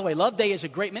 And by the way, Love Day is a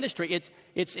great ministry.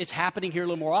 It's happening here a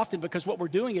little more often because what we're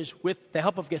doing is, with the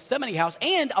help of Gethsemane House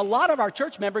and a lot of our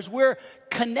church members, we're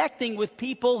connecting with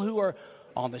people who are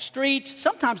on the streets.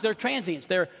 Sometimes they're transients.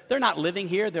 They're not living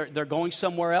here. They're going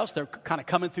somewhere else. They're kind of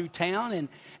coming through town,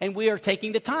 and we are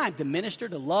taking the time to minister,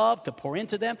 to love, to pour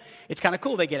into them. It's kind of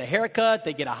cool. They get a haircut.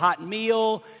 They get a hot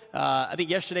meal. I think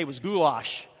yesterday was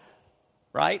goulash,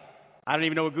 right? I don't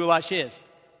even know what goulash is.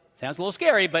 Sounds a little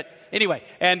scary, but anyway.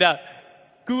 And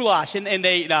goulash, and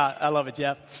they, I love it,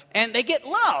 Jeff. And they get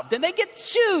loved, and they get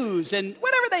shoes, and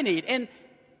whatever they need. And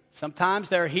sometimes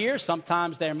they're here,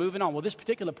 sometimes they're moving on. Well, this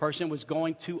particular person was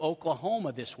going to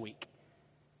Oklahoma this week.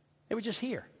 They were just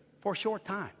here for a short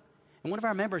time. And one of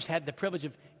our members had the privilege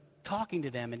of talking to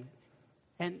them.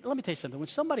 And let me tell you something. When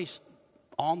somebody's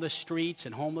on the streets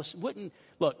and homeless,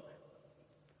 look,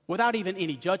 without even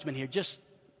any judgment here, just,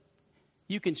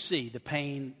 you can see the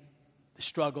pain, the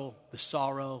struggle, the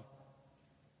sorrow,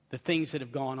 the things that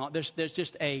have gone on. There's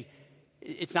just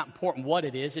it's not important what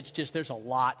it is. It's just there's a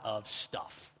lot of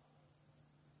stuff.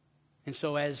 And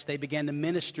so as they began to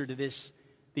minister to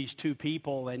these two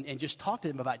people and just talk to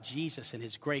them about Jesus and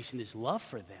his grace and his love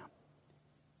for them,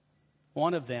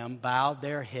 one of them bowed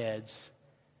their heads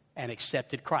and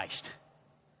accepted Christ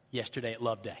yesterday at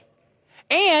Love Day.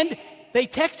 And they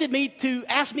texted me to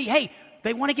ask me, hey,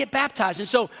 they want to get baptized. And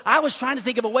so I was trying to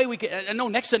think of a way we could. I know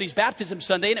next Sunday's baptism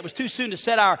Sunday, and it was too soon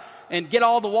to and get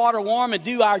all the water warm and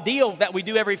do our deal that we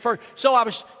do every first. So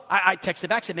I texted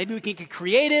back, said, maybe we can get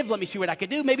creative. Let me see what I could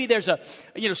do. Maybe there's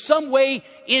some way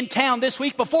in town this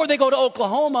week before they go to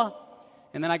Oklahoma.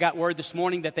 And then I got word this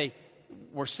morning that they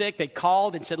were sick. They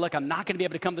called and said, look, I'm not going to be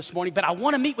able to come this morning, but I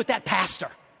want to meet with that pastor.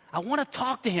 I want to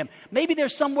talk to him. Maybe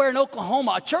there's somewhere in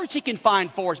Oklahoma, a church he can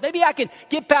find for us. Maybe I can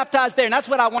get baptized there. And that's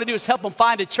what I want to do, is help them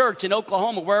find a church in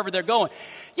Oklahoma, wherever they're going.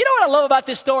 You know what I love about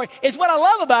this story? Is what I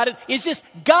love about it is just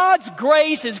God's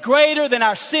grace is greater than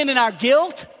our sin and our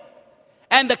guilt.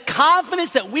 And the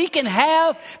confidence that we can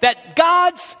have that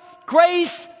God's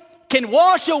grace can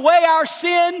wash away our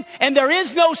sin, and there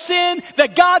is no sin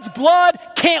that God's blood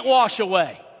can't wash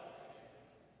away.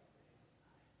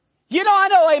 You know, I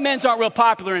know amens aren't real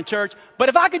popular in church, but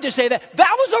if I could just say that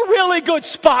was a really good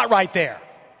spot right there.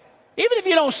 Even if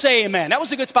you don't say amen, that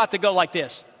was a good spot to go like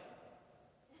this.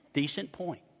 Decent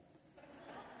point.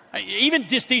 Even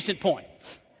just decent point.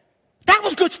 That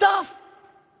was good stuff.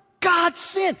 God's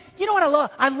sin. You know what I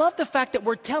love? I love the fact that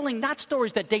we're telling not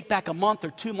stories that date back a month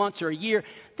or 2 months or a year.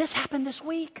 This happened this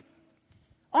week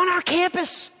on our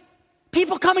campus.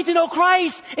 People coming to know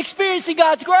Christ, experiencing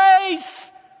God's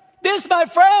grace. This, my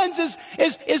friends,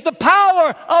 is the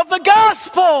power of the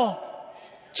gospel.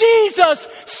 Jesus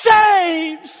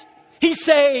saves. He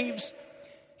saves.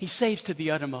 He saves to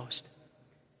the uttermost.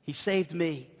 He saved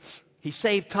me. He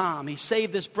saved Tom. He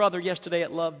saved this brother yesterday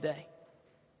at Love Day.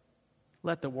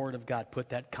 Let the Word of God put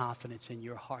that confidence in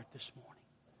your heart this morning.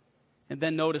 And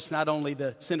then notice not only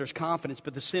the sinner's confidence,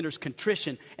 but the sinner's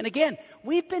contrition. And again,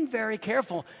 we've been very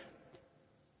careful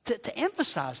to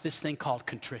emphasize this thing called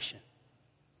contrition.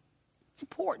 It's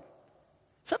important.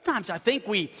 Sometimes I think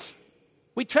we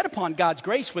tread upon God's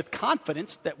grace with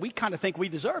confidence that we kind of think we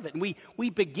deserve it. And we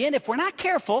begin, if we're not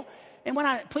careful, and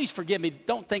please forgive me,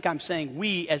 don't think I'm saying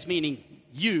we as meaning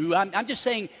you. I'm just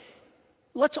saying,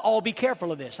 let's all be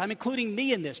careful of this. I'm including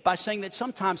me in this by saying that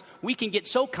sometimes we can get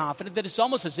so confident that it's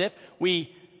almost as if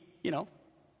we,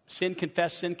 sin,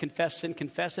 confess, sin, confess, sin,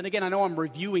 confess. And again, I know I'm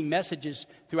reviewing messages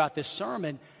throughout this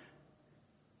sermon,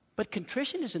 but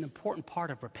contrition is an important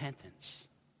part of repentance.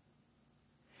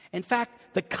 In fact,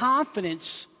 the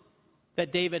confidence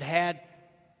that David had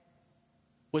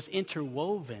was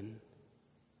interwoven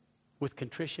with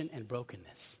contrition and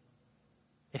brokenness.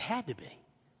 It had to be.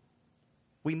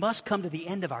 We must come to the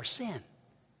end of our sin.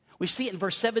 We see it in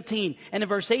verse 17 and in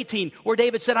verse 18 where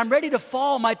David said, I'm ready to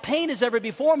fall. My pain is ever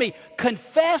before me.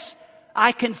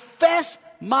 I confess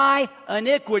my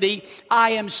iniquity.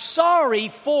 I am sorry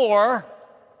for...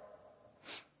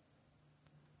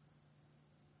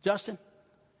 Justin,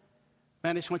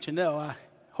 man, I just want you to know, I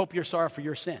hope you're sorry for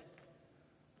your sin.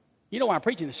 You know why I'm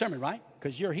preaching the sermon, right?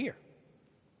 Because you're here.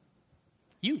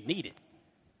 You need it.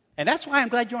 And that's why I'm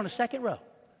glad you're on the second row.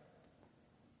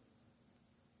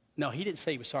 No, he didn't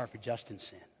say he was sorry for Justin's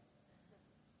sin.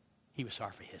 He was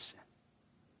sorry for his sin.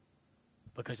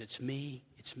 Because it's me,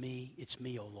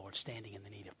 oh Lord, standing in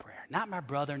the need of prayer. Not my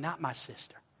brother, not my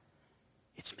sister.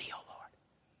 It's me, oh Lord.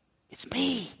 It's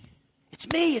me. It's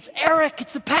me, it's Eric,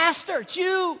 it's the pastor, it's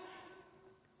you.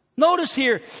 Notice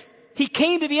here, he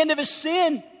came to the end of his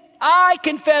sin. I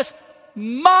confess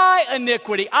my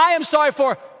iniquity. I am sorry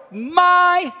for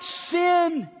my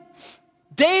sin.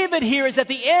 David here is at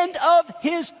the end of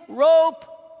his rope.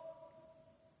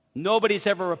 Nobody's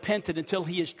ever repented until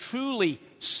he is truly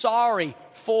sorry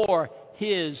for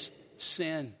his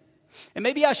sin. And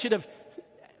maybe I should have,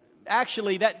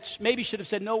 actually, that maybe should have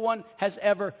said no one has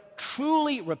ever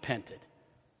truly repented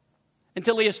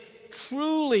until he is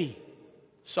truly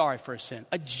sorry for his sin.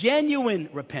 A genuine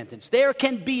repentance. There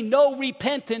can be no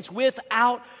repentance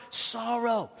without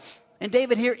sorrow. And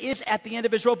David here is at the end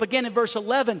of his rope. Again, in verse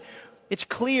 11, it's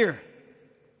clear.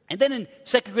 And then in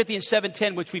 2 Corinthians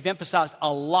 7:10, which we've emphasized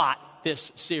a lot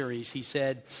this series, he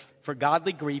said, for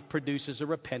godly grief produces a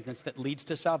repentance that leads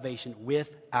to salvation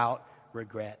without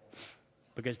regret.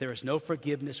 Because there is no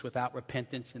forgiveness without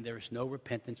repentance, and there is no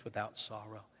repentance without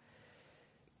sorrow.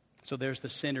 So there's the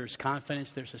sinner's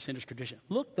confidence, there's the sinner's contrition.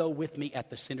 Look, though, with me at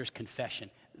the sinner's confession.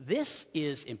 This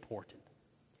is important.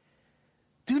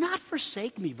 Do not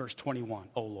forsake me, verse 21,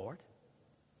 O Lord.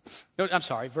 No, I'm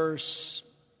sorry, verse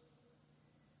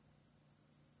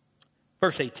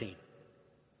 18.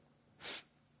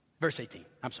 Verse 18,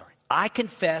 I'm sorry. I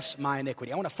confess my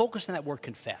iniquity. I want to focus on that word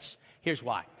confess. Here's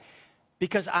why.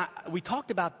 Because we talked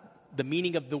about the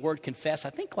meaning of the word confess, I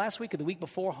think last week or the week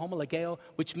before, homologeo,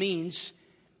 which means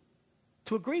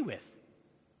to agree with.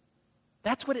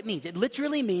 That's what it means. It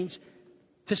literally means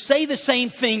to say the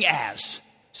same thing as.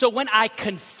 So when I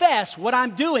confess what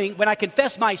I'm doing, when I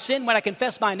confess my sin, when I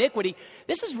confess my iniquity,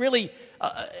 this is really,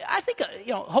 I think,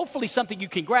 hopefully something you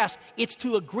can grasp. It's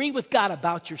to agree with God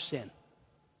about your sin.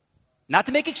 Not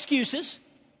to make excuses,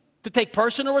 to take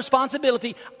personal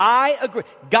responsibility. I agree.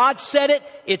 God said it,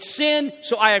 it's sin,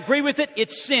 so I agree with it,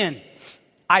 it's sin.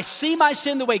 I see my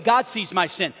sin the way God sees my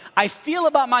sin. I feel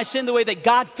about my sin the way that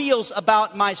God feels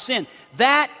about my sin.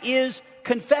 That is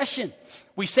confession.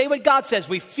 We say what God says.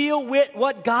 We feel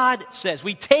what God says.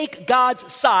 We take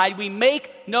God's side. We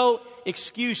make no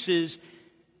excuses.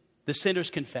 The sinner's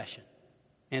confession.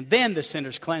 And then the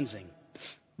sinner's cleansing.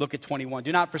 Look at 21.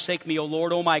 Do not forsake me, O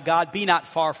Lord. O my God, be not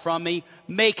far from me.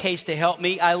 Make haste to help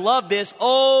me. I love this.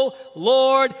 O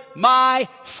Lord, my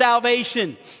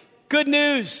salvation. Good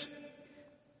news.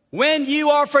 When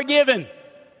you are forgiven,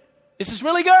 this is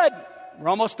really good. We're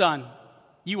almost done.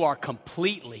 You are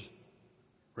completely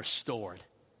restored.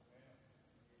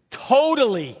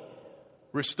 Totally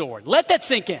restored. Let that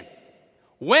sink in.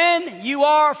 When you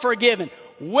are forgiven,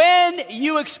 when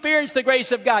you experience the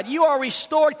grace of God, you are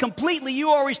restored completely.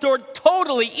 You are restored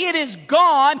totally. It is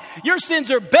gone. Your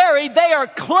sins are buried. They are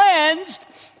cleansed.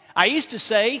 I used to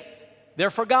say they're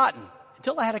forgotten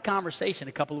until I had a conversation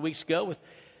a couple of weeks ago with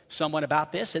someone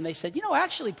about this, and they said,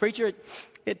 actually, preacher,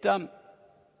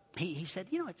 he said,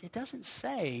 it doesn't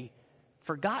say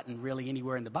forgotten really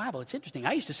anywhere in the Bible. It's interesting.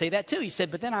 I used to say that too. He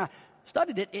said, but then I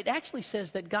studied it. It actually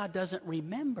says that God doesn't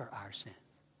remember our sins.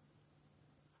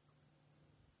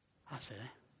 I said,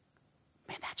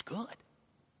 man, that's good.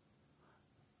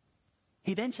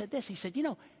 He then said this. He said,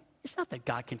 it's not that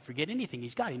God can forget anything.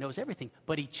 He's God. He knows everything.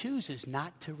 But he chooses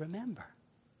not to remember.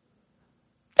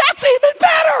 That's even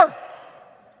better.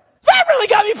 That really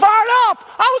got me fired up.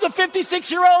 I was a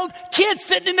 56-year-old kid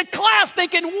sitting in the class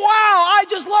thinking, wow, I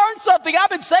just learned something. I've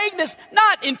been saying this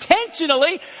not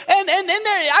intentionally. And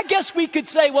there, I guess we could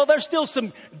say, well, there's still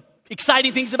some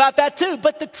exciting things about that too.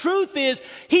 But the truth is,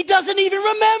 he doesn't even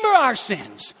remember our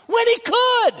sins when he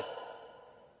could.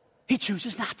 He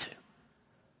chooses not to.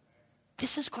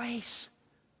 This is grace.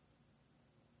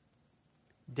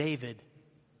 David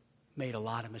made a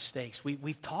lot of mistakes.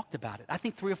 We've talked about it. I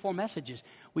think 3 or 4 messages.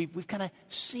 We've kind of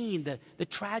seen the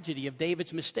tragedy of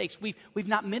David's mistakes. We've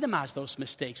not minimized those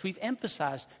mistakes. We've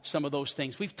emphasized some of those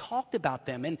things. We've talked about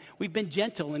them, and we've been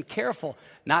gentle and careful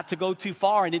not to go too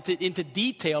far and into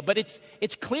detail. But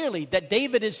it's clearly that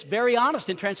David is very honest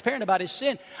and transparent about his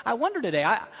sin. I wonder today,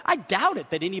 I doubt it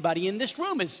that anybody in this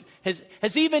room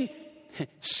has even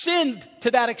sinned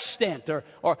to that extent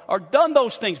or done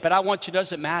those things. But I want you to know it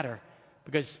doesn't matter,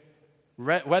 because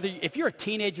if you're a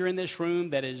teenager in this room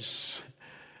that is,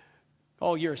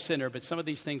 you're a sinner, but some of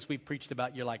these things we preached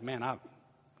about, you're like, man, I've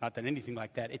not done anything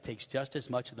like that. It takes just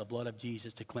as much of the blood of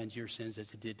Jesus to cleanse your sins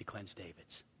as it did to cleanse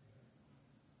David's.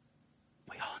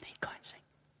 We all need cleansing.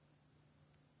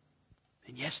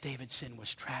 And yes, David's sin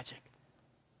was tragic,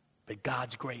 but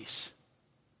God's grace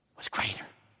was greater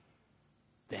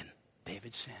than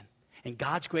David's sin. And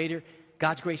God's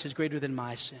grace is greater than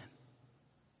my sin.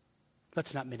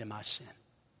 Let's not minimize sin.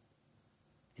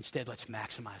 Instead, let's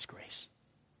maximize grace.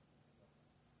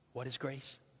 What is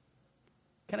grace?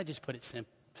 Can I just put it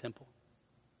simple?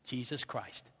 Jesus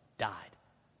Christ died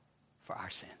for our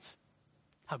sins.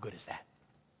 How good is that?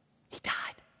 He died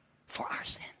for our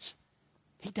sins.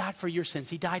 He died for your sins.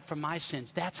 He died for my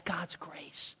sins. That's God's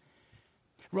grace.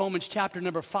 Romans chapter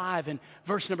number 5 and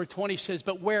verse number 20 says,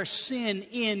 but where sin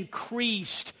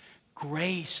increased,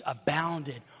 grace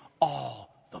abounded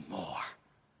all the more.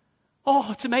 Oh,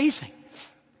 it's amazing.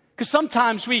 Because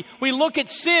sometimes we look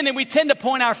at sin and we tend to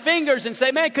point our fingers and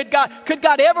say, man, could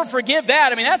God ever forgive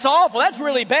that? I mean, that's awful. That's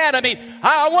really bad. I mean,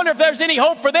 I wonder if there's any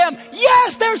hope for them.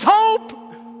 Yes, there's hope.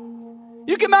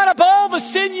 You can mount up all the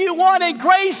sin you want and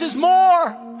grace is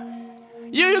more.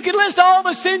 You can list all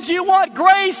the sins you want.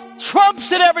 Grace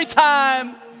trumps it every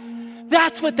time.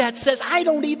 That's what that says. I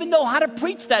don't even know how to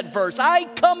preach that verse. I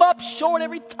come up short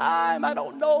every time. I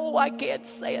don't know. I can't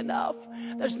say enough.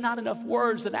 There's not enough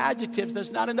words and adjectives.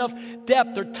 There's not enough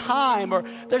depth or time, or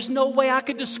there's no way I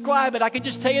could describe it. I can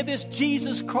just tell you this.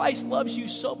 Jesus Christ loves you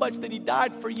so much that He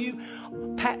died for you.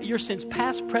 Your sins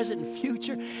past, present, and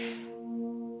future.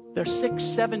 There's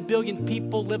 6-7 billion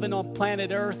people living on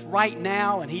planet Earth right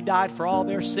now, and He died for all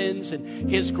their sins, and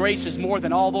His grace is more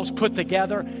than all those put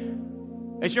together.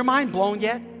 Is your mind blown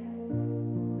yet?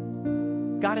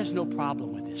 God has no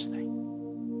problem with this thing.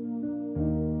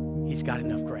 He's got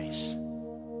enough grace.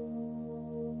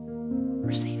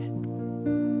 Receive it.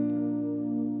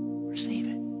 Receive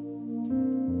it.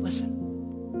 Listen,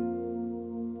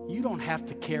 you don't have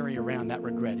to carry around that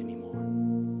regret anymore.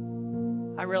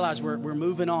 I realize we're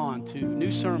moving on to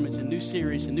new sermons and new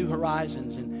series and new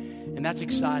horizons, and that's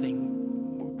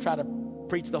exciting. We'll try to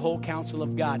preach the whole counsel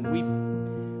of God.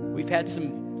 And we've had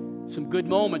some good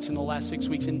moments in the last 6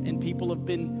 weeks, and people have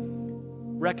been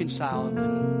reconciled,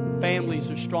 and families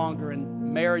are stronger,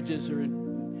 and marriages are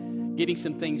getting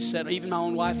some things settled. Even my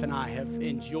own wife and I have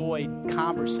enjoyed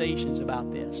conversations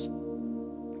about this.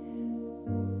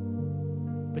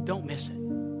 But don't miss it.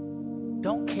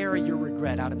 Don't carry your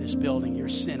regret out of this building, your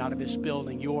sin out of this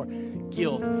building, your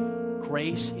guilt.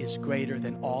 Grace is greater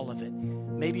than all of it.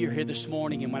 Maybe you're here this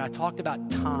morning, and when I talked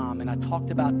about Tom, and I talked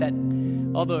about that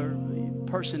other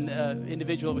person,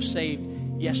 individual that was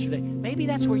saved yesterday, maybe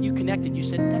that's where you connected. You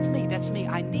said, that's me.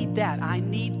 I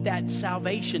need that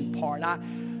salvation part.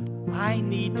 I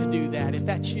need to do that. If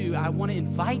that's you, I want to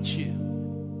invite you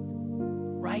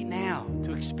right now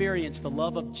to experience the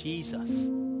love of Jesus.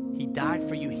 He died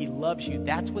for you. He loves you.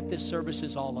 That's what this service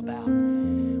is all about.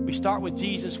 We start with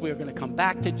Jesus. We're going to come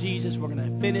back to Jesus. We're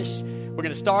going to finish. We're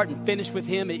going to start and finish with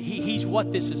Him. He's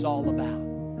what this is all about.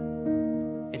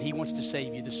 And He wants to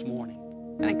save you this morning.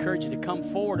 And I encourage you to come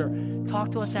forward or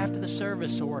talk to us after the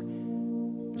service, or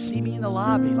see me in the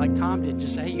lobby like Tom did.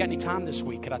 Just say, hey, you got any time this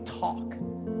week? Could I talk?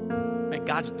 Man,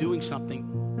 God's doing something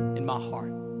in my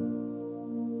heart.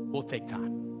 We'll take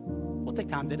time. We'll take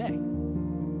time today.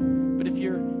 But if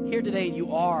you're here today and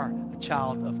you are a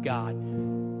child of God,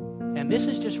 and this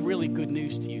is just really good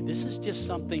news to you, this is just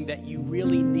something that you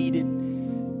really needed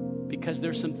because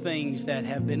there's some things that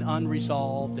have been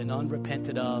unresolved and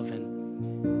unrepented of,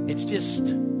 and it's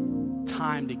just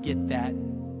time to get that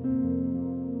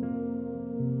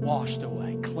washed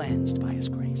away, cleansed by His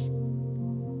grace.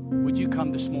 Would you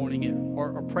come this morning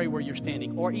or pray where you're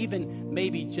standing, or even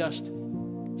maybe just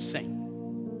sing,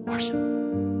 worship?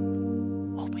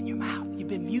 Open your mouth. You've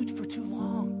been mute for too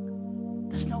long.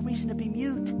 There's no reason to be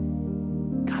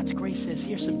mute. God's grace says,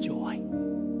 here's some joy.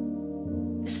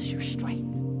 This is your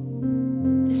strength.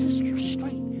 This is your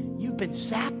strength. You've been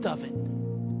zapped of it.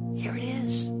 Here it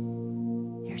is.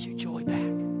 Here's your joy back.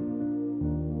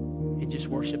 And just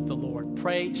worship the Lord.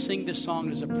 Pray, sing this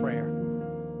song as a prayer.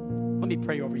 Let me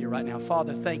pray over you right now.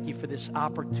 Father, thank you for this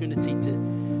opportunity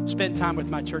to spend time with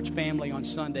my church family on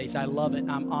Sundays. I love it.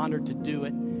 I'm honored to do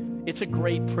it. It's a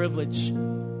great privilege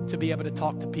to be able to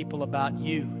talk to people about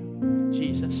you,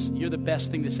 Jesus. You're the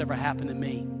best thing that's ever happened to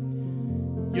me.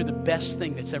 You're the best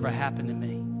thing that's ever happened to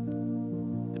me.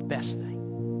 The best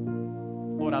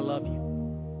thing. Lord, I love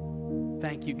you.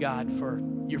 Thank you, God, for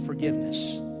your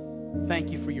forgiveness.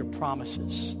 Thank you for your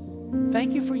promises.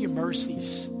 Thank you for your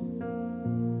mercies.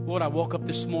 Lord, I woke up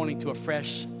this morning to a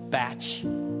fresh batch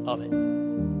of it.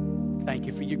 Thank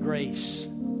you for your grace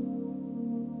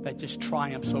that just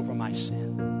triumphs over my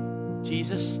sin.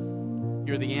 Jesus,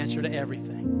 you're the answer to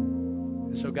everything.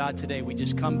 And so, God, today we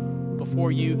just come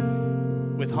before you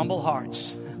with humble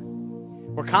hearts.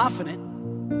 We're confident,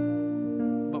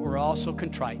 but we're also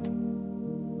contrite.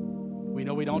 We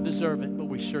know we don't deserve it, but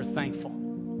we're sure thankful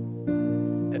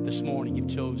that this morning you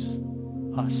chose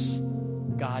us.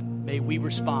 God, may we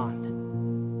respond.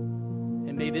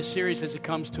 And may this series, as it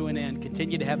comes to an end,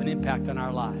 continue to have an impact on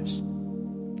our lives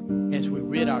as we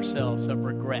rid ourselves of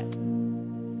regret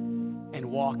and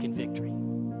walk in victory.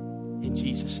 In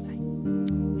Jesus' name,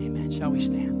 amen. Shall we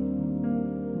stand?